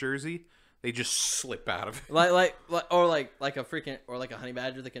grabs their jersey, they just slip out of it. Like a freaking or like a honey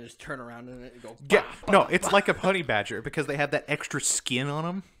badger that can just turn around in it and go. Yeah, no, it's like a honey badger because they have that extra skin on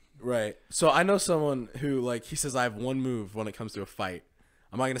them. Right. So I know someone who, like, he says I have one move when it comes to a fight.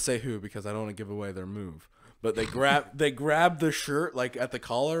 I'm not gonna say who because I don't want to give away their move. But they grab the shirt like at the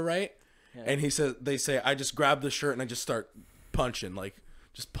collar, right? Yeah. And they say I just grab the shirt and I just start punching, like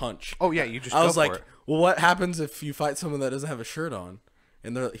just punch. Oh yeah, you just. I was go like, for it. well, what happens if you fight someone that doesn't have a shirt on?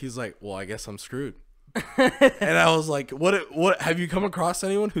 And he's like, well, I guess I'm screwed. And I was like, what? Have you come across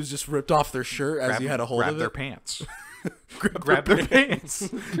anyone who's just ripped off their shirt as you had a hold grab of their it? pants. grab their pants.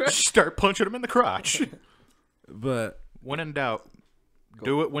 Start punching them in the crotch. But When in doubt,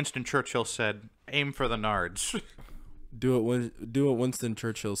 do what Winston Churchill said. Aim for the nards. do what Winston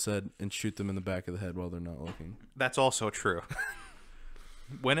Churchill said and shoot them in the back of the head while they're not looking. That's also true.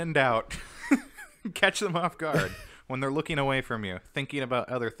 When in doubt, catch them off guard when they're looking away from you, thinking about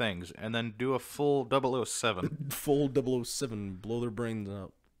other things, and then do a full 007. Full 007, blow their brains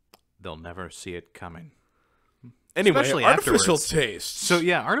out. They'll never see it coming. Anyway, Especially artificial afterwards. taste. So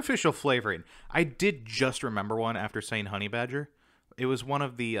yeah, artificial flavoring. I did just remember one after saying honey badger. It was one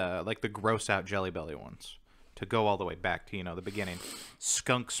of the like the gross out Jelly Belly ones. To go all the way back to the beginning,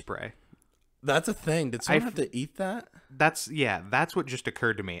 skunk spray. That's a thing. Did someone have to eat that? That's what just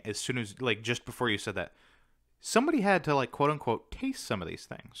occurred to me as soon as just before you said that. Somebody had to quote unquote taste some of these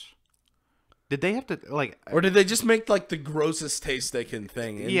things. Did they have to or did they just make the grossest taste they can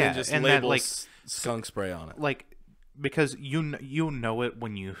thing and then just and label that, skunk spray on it? Because you know it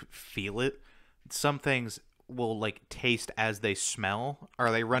when you feel it. Some things will taste as they smell.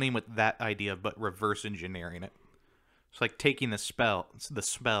 Are they running with that idea but reverse engineering it? It's taking the spell. They're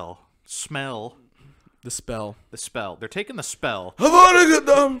taking the spell. What do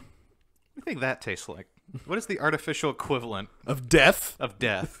you think that tastes like? What is the artificial equivalent Of death? of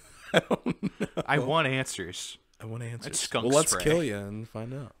death? I don't know. I want answers. It's skunk well, let's spray. kill you and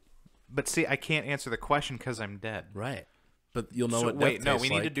find out. But see, I can't answer the question because I'm dead. Right. But you'll know So what wait, death no, tastes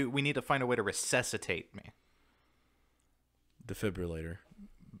we need to find a way to resuscitate me. Defibrillator.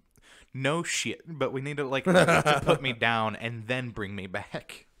 No shit, but we need to to put me down and then bring me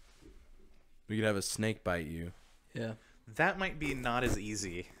back. We could have a snake bite you Yeah. That might be not as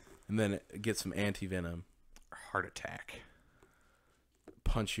easy. and then get some anti-venom. Heart attack.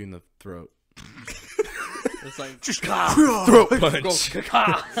 Punch you in the throat. It's like Just Throat punch.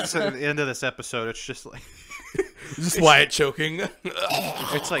 So at the end of this episode, it's just Just Wyatt choking.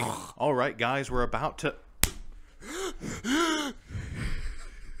 it's like, all right, guys, we're about to.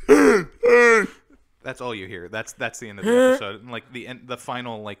 That's all you hear. That's the end of the episode. And the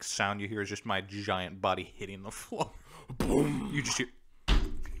final sound you hear is just my giant body hitting the floor. Boom. You just hear.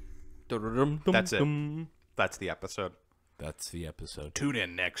 That's it. That's the episode. That's the episode. Tune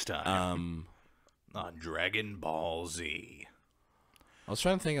in next time on Dragon Ball Z. I was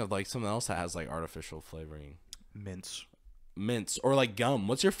trying to think of something else that has artificial flavoring. Mints. Or gum.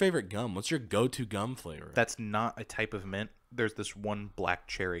 What's your favorite gum? What's your go-to gum flavor? That's not a type of mint. There's this one black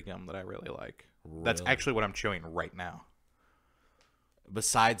cherry gum that I really like. Really? That's actually what I'm chewing right now.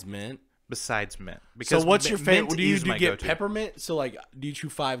 Besides mint? Besides mint. So what's your favorite? Mint Do you is my get go-to. peppermint? So do you chew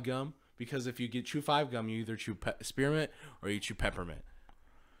 5 gum? Because if you chew 5 gum, you either chew spearmint or you chew peppermint.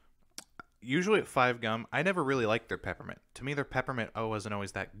 Usually at 5 gum, I never really liked their peppermint. To me, their peppermint wasn't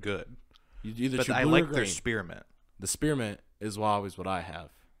always that good. You either But chew I blue like or their green. spearmint The spearmint is always what I have.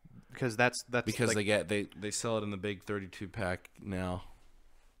 because that's Because they sell it in the big 32 pack now,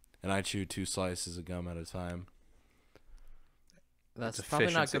 and I chew 2 slices of gum at a time. that's It's probably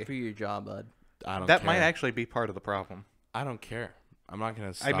not efficiency. good for your job, bud. I don't. that care. might actually be part of the problem. I don't care. I'm not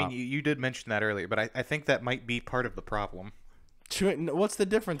gonna stop. I mean, you did mention that earlier, but I think that might be part of the problem. Chewing, what's the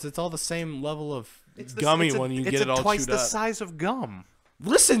difference? It's all the same level of gummy when you get it all twice chewed the up. size of gum.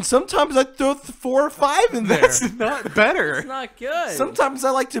 Listen, sometimes I throw 4 or 5 in there. That's not better. It's not good. Sometimes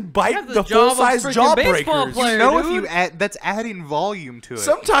I like to bite have the the job of full-size freaking baseball jawbreakers. player. No, if dude. you add, that's adding volume to it.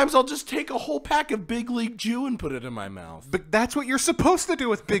 Sometimes I'll just take a whole pack of Big League Chew and put it in my mouth. But that's what you're supposed to do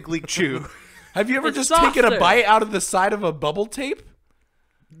with Big League Chew. Have you ever It's just taken a softer. bite out of the side of a bubble tape?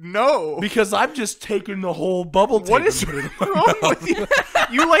 No. Because I've just taken the whole bubble tape. What is and put it in my wrong mouth. with you?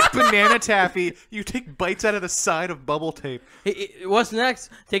 You like banana taffy. You take bites out of the side of bubble tape. What's next?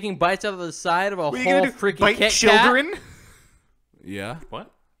 Taking bites out of the side of a What are you whole gonna do? freaking Bite Kit children? Kat? Yeah.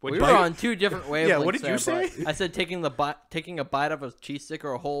 What? We What'd were you- on 2 different wavelengths. what did you there, say? but I said taking a bite of a cheese stick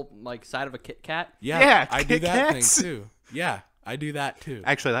or a whole like side of a Kit Kat. Yeah, I do Kit that Kats. thing too. Yeah, I do that too.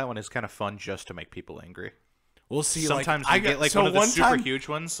 Actually, that one is kind of fun just to make people angry. We'll see. Sometimes like, you get like one of the super huge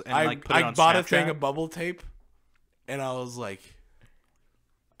ones and like put it I on bought Snapchat. a thing of bubble tape, and I was like,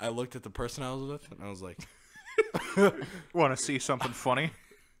 I looked at the person I was with, and I was like, Want to see something funny?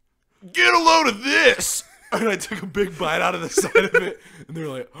 "Get a load of this!" And I took a big bite out of the side of it, and they were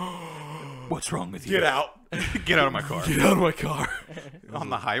like, What's wrong with you? "Get out! Get out of my car. Get out of my car!" On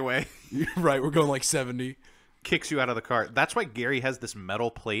the highway. You're right, we're going like 70. Kicks you out of the car. That's why Gary has this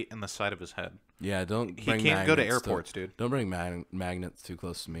metal plate in the side of his head. Yeah, don't. He Bring can't go to magnets airports, dude. Don't bring magnets too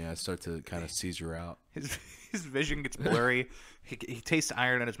close to me. I start to kind of seizure out. His vision gets blurry. He tastes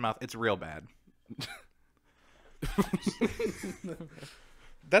iron in his mouth. It's real bad.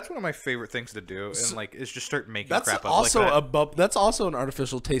 That's one of my favorite things to do, and like is just start making That's crap up. also like that. that's also an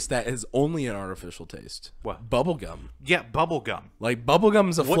artificial taste that is only an artificial taste. What? Bubblegum. Yeah, bubble gum. Like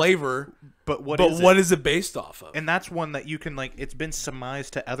bubblegum's a flavor, But what but is what it? is it based off of? And that's one that you can like. It's been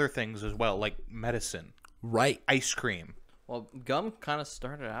surmised to other things as well, like medicine, Right. ice cream. Well, gum kind of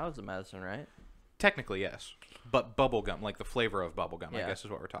started out as a medicine, right? Technically, yes, but bubble gum, like the flavor of bubble gum, I Yeah. guess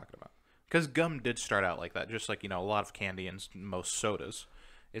is what we're talking about. Because gum did start out like that, just like a lot of candy and most sodas.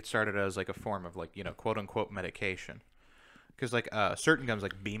 It started as like a form of like quote unquote medication. Because like certain gums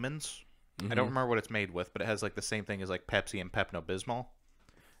like Beeman's, I don't remember what it's made with, but it has like the same thing as like Pepsi and Pepto-Bismol,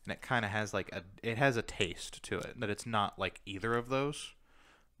 and it kind of has like it has a taste to it that it's not like either of those,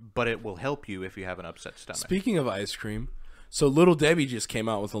 but it will help you if you have an upset stomach. Speaking of ice cream, so Little Debbie just came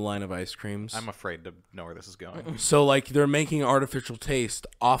out with a line of ice creams. I'm afraid to know where this is going. So like they're making artificial taste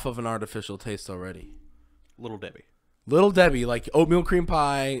off of an artificial taste already. Little Debbie. Little Debbie, like oatmeal cream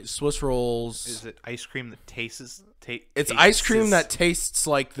pie, Swiss rolls. Is it ice cream that tastes? It's ice cream that tastes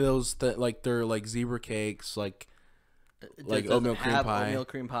like those that like they're like zebra cakes, like Does it oatmeal cream have pie. Oatmeal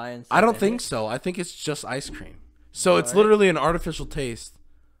cream pie and I don't stuff in think it? so. I think it's just ice cream. So it's literally an artificial taste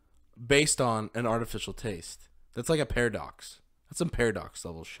based on an artificial taste. That's like a paradox. That's some paradox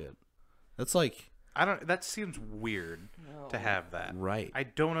level shit. That's like I don't. That seems weird to have that. right. I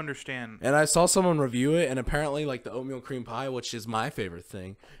don't understand. And I saw someone review it, and apparently, like the oatmeal cream pie, which is my favorite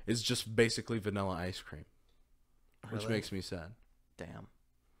thing, is just basically vanilla ice cream, which Really? makes me sad. Damn.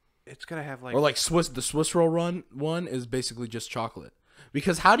 It's gotta have like. Or like the Swiss roll one is basically just chocolate.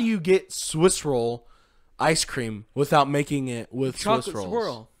 Because how do you get Swiss roll ice cream without making it with Chocolate Swiss rolls?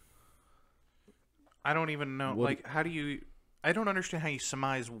 swirl. I don't even know. What- Like, how do you? I don't understand how you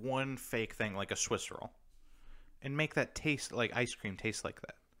surmise one fake thing like a Swiss roll, and make that taste like ice cream taste like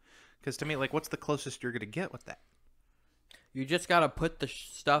that. Because to me, like, what's the closest you're gonna get with that? You just gotta put the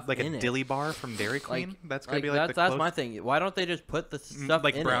stuff Like in a it. dilly bar from Dairy Queen. That's gonna Like, be like the that's my close- thing. Why don't they just put the stuff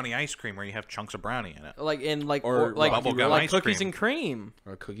like in brownie ice cream where you have chunks of brownie in it. it? Like in like Or like bubblegum like ice cookies cream. and cream.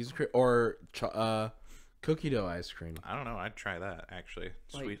 Or cookies and cream, or cookie dough ice cream. I don't know. I'd try that actually.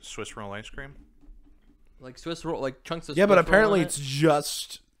 Like- Sweet Swiss roll ice cream. Like Swiss roll, like chunks of Yeah, but Swiss roll apparently in it's it.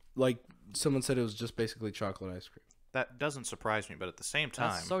 just like someone said it was just basically chocolate ice cream. That doesn't surprise me, but at the same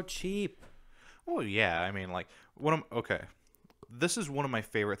time, That's so cheap. well, yeah. I mean, like, okay. This is one of my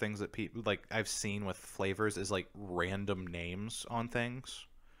favorite things that people like I've seen with flavors is like random names on things,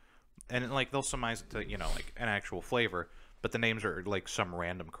 and like they'll surmise it to like an actual flavor, but the names are like some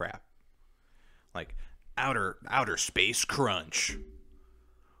random crap, like outer space crunch.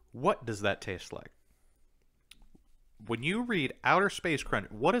 What does that taste like? When you read outer space crunch,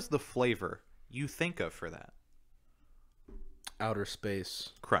 what is the flavor you think of for that? Outer space.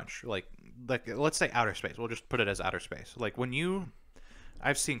 Crunch, like let's say outer space, we'll just put it as outer space. Like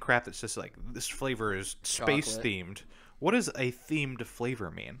I've seen crap that's just like this flavor is space Chocolate. themed. What does a themed flavor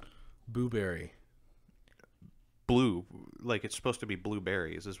mean? Blueberry. Blue, like it's supposed to be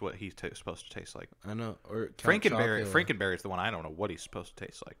blueberries is what he's supposed to taste like. I know. Or Count Frankenberry Chocula. Frankenberry is the one I don't know what he's supposed to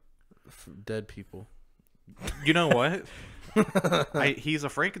taste like. Dead people. You know what? He's a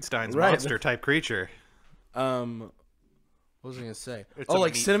Frankenstein's Right. monster type creature. What was I gonna say? It's Oh, a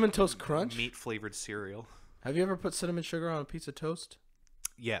like meat- cinnamon toast crunch. Meat flavored cereal. Have you ever put cinnamon sugar on a piece of toast?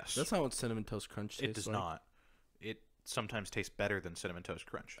 Yes. That's not what Cinnamon Toast Crunch tastes like. It does not. It sometimes tastes better than Cinnamon Toast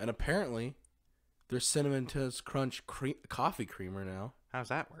Crunch. And apparently, there's Cinnamon Toast Crunch coffee creamer now. How does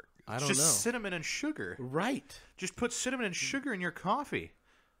that work? I It's don't know. just cinnamon and sugar. Right. Just put cinnamon and sugar in your coffee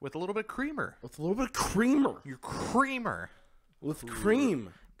with a little bit of creamer. With a little bit of creamer. Your creamer. With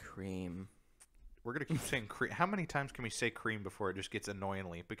cream. Cream. We're gonna keep saying cream. How many times can we say cream before it just gets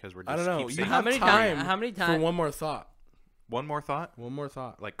annoyingly because we're just I don't know. keep You saying have many time how many for time- one more thought. one more thought? One more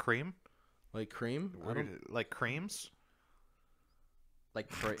thought. Like cream? Like cream? I We're don't... gonna, like creams? Like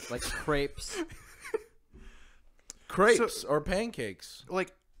crepes. Crepes or pancakes.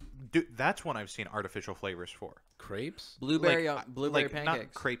 Like, dude, that's one I've seen artificial flavors for. Crepes? Blueberry like, blueberry like, pancakes.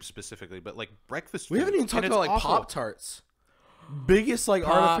 Not crepes specifically, but like breakfast We haven't food, even talked and about it's like awful. Pop-Tarts. Biggest like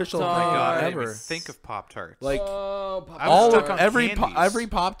artificial thing Pop-Tart. God, I didn't even ever. think of Pop-Tarts. Like Oh, I was all stuck of on every candies. every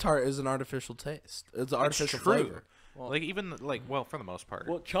Pop-Tart is an artificial taste. It's an artificial true. flavor. Like even like for the most part.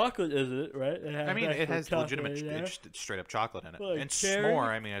 Well, chocolate is it, right? I mean, it has legitimate, it's straight up chocolate in it, Like and cherry? s'more.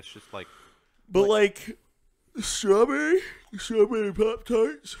 I mean, it's just like But like strawberry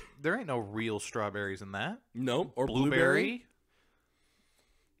Pop-Tarts. there ain't no real strawberries in that. Nope. Or Blueberry.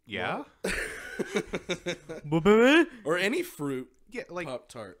 Yeah. Blueberry? or any fruit Yeah, like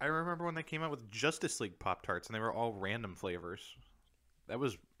Pop-Tart. I remember when they came out with Justice League Pop Tarts, and they were all random flavors. That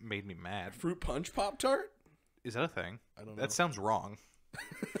made me mad. Fruit punch Pop-Tart? Is that a thing? I don't know. That sounds wrong.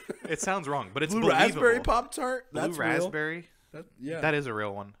 It sounds wrong, but it's Blue believable. raspberry Pop-Tart? Blue That's raspberry. real. Yeah. That is a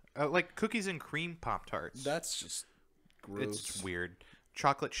real one. Like cookies and cream Pop Tarts. That's just gross. It's weird.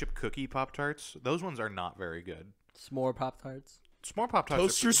 Chocolate chip cookie Pop Tarts. Those ones are not very good. S'more Pop Tarts. S'more Pop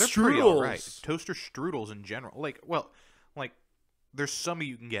Tarts. Toaster they're pretty all right. strudels. Toaster strudels in general. Like there's some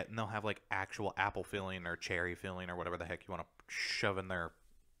you can get, and they'll have like actual apple filling or cherry filling or whatever the heck you want to shove in their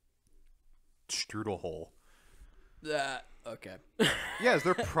strudel hole. Okay. Yeah, is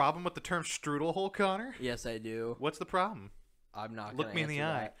there a problem with the term strudel hole, Connor? Yes, I do. What's the problem? I'm not. Look gonna me in the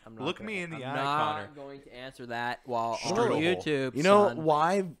answer eye. that. I'm not Look gonna- me in the I'm eye, not Connor. going to answer that while on Strudel hole. YouTube. You know son.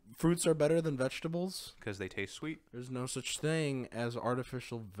 why fruits are better than vegetables? Because they taste sweet. There's no such thing as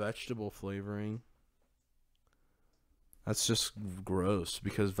artificial vegetable flavoring. That's just gross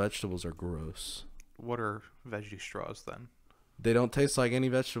because vegetables are gross. What are veggie straws then? They don't taste like any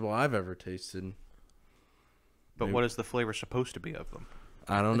vegetable I've ever tasted. But Maybe- what is the flavor supposed to be of them?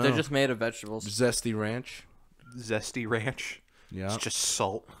 I don't know. They're just made of vegetables. Zesty Ranch. Zesty ranch. Yeah. It's just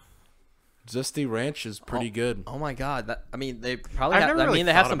salt. Zesty Ranch is pretty good. Oh my god! I mean, they probably. I've Have, never I really mean,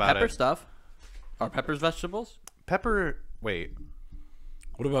 they have thought some about pepper it. stuff. Are peppers vegetables? Pepper. Wait.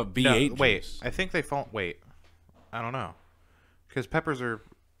 What about No, V8? wait. juice? I think they fall. Wait. I don't know. Because peppers are.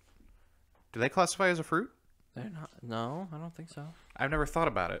 Do they classify as a fruit? They're not. No, I don't think so. I've never thought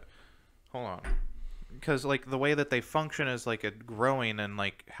about it. Hold on. Because like the way that they function is like a growing and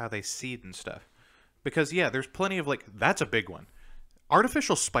like how they seed and stuff. Because yeah, there's plenty of like that's a big one.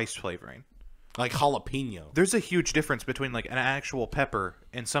 Artificial spice flavoring. Like jalapeno. There's a huge difference between like an actual pepper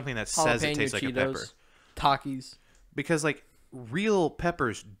and something that says it Jalapeno tastes like a pepper. Cheetos, Takis. Because like real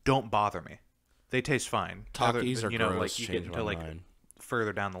peppers don't bother me. They taste fine. Takis are you know, gross. like you get Change into my like mind.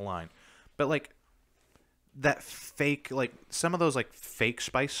 further down the line. But like that fake, like some of those like fake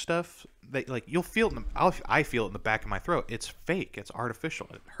spice stuff, that like you'll feel it in the, I feel it in the back of my throat. It's fake. It's artificial.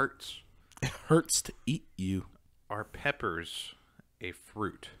 It hurts. It hurts to eat you. Are peppers a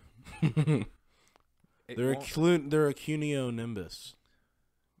fruit? It They're won't- they're a cunionimbus.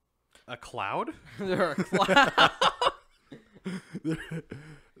 a cloud? They're a cloud.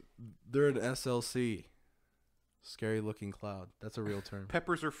 They're an SLC. Scary looking cloud. That's a real term.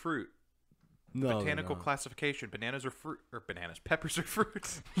 Peppers are fruit. No, they're Botanical not. classification. Bananas are fruit. Or bananas. Peppers are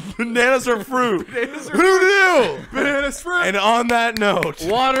fruits. Bananas are fruit. Bananas are Who knew? Bananas fruit. And on that note,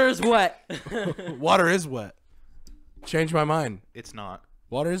 Water is wet. water is wet. Change my mind. It's not.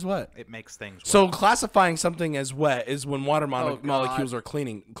 Water is wet. It makes things wet. So classifying something as wet is when water Oh, God. molecules are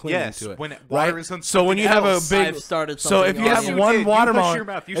clinging yes, to it. when water right? is on So when you something have else. a big, I've started so if something you on have you. one did. water You hush molecule, your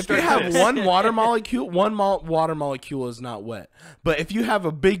mouth. You if you started have this. one water molecule, water molecule is not wet. But if you have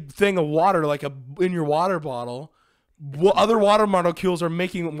a big thing of water, like in your water bottle, other water molecules are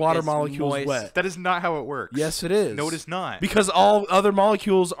making water It's molecules moist. wet. That is not how it works. Yes, it is. No, it is not. Because all other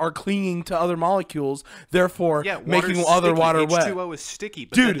molecules are clinging to other molecules, therefore yeah, making water's other sticky. water wet. H2O is sticky,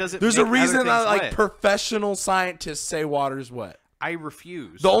 but that Dude, doesn't there's make a reason other that things like wet. professional scientists say water's wet. I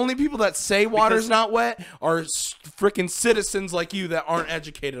refuse. The only people that say water's Because- not wet are freaking citizens like you that aren't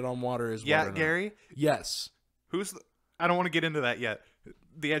educated on water is wet yeah, or not. Gary. Yes. Who's? I don't want to get into that yet.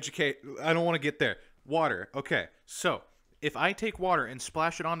 I don't want to get there. Water. Okay, so if I take water and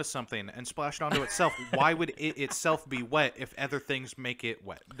splash it onto something and splash it onto itself, why would it itself be wet if other things make it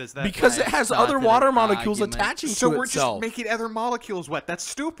wet? Does that Because it has other water molecules attaching so to we're itself. just making other molecules wet? That's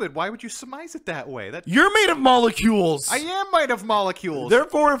stupid. Why would you surmise it that way? You're made of molecules. I am made of molecules.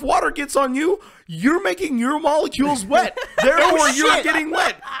 Therefore, if water gets on you, you're making your molecules wet. Therefore, you're getting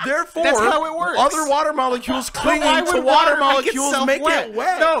wet. Therefore, that's how it works. Other water molecules clinging to water molecules make it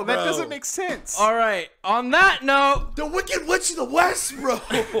wet. No, that doesn't make sense. All right. On that note, The Wicked Witch of the West, bro.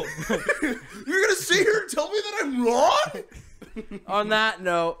 You're gonna sit here and tell me that I'm wrong? on that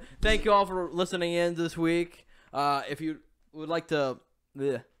note, thank you all for listening in this week. If you would like to,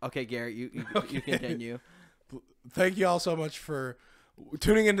 okay, Garrett, you continue. Thank you all so much for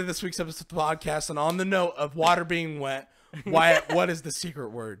tuning into this week's episode of the podcast. And on the note of water being wet, Wyatt, what is the secret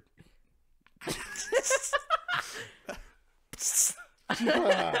word?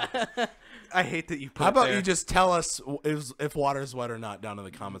 I hate that you put How about there. you just tell us if water's wet or not down in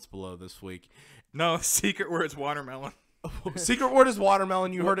the comments below this week? No, secret word's watermelon. Secret word is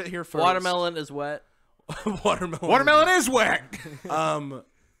watermelon. You heard it here first. Watermelon is wet. Watermelon. Watermelon is wet.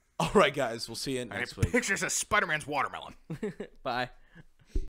 All right, guys. We'll see you next week. Pictures of Spider-Man's watermelon. Bye.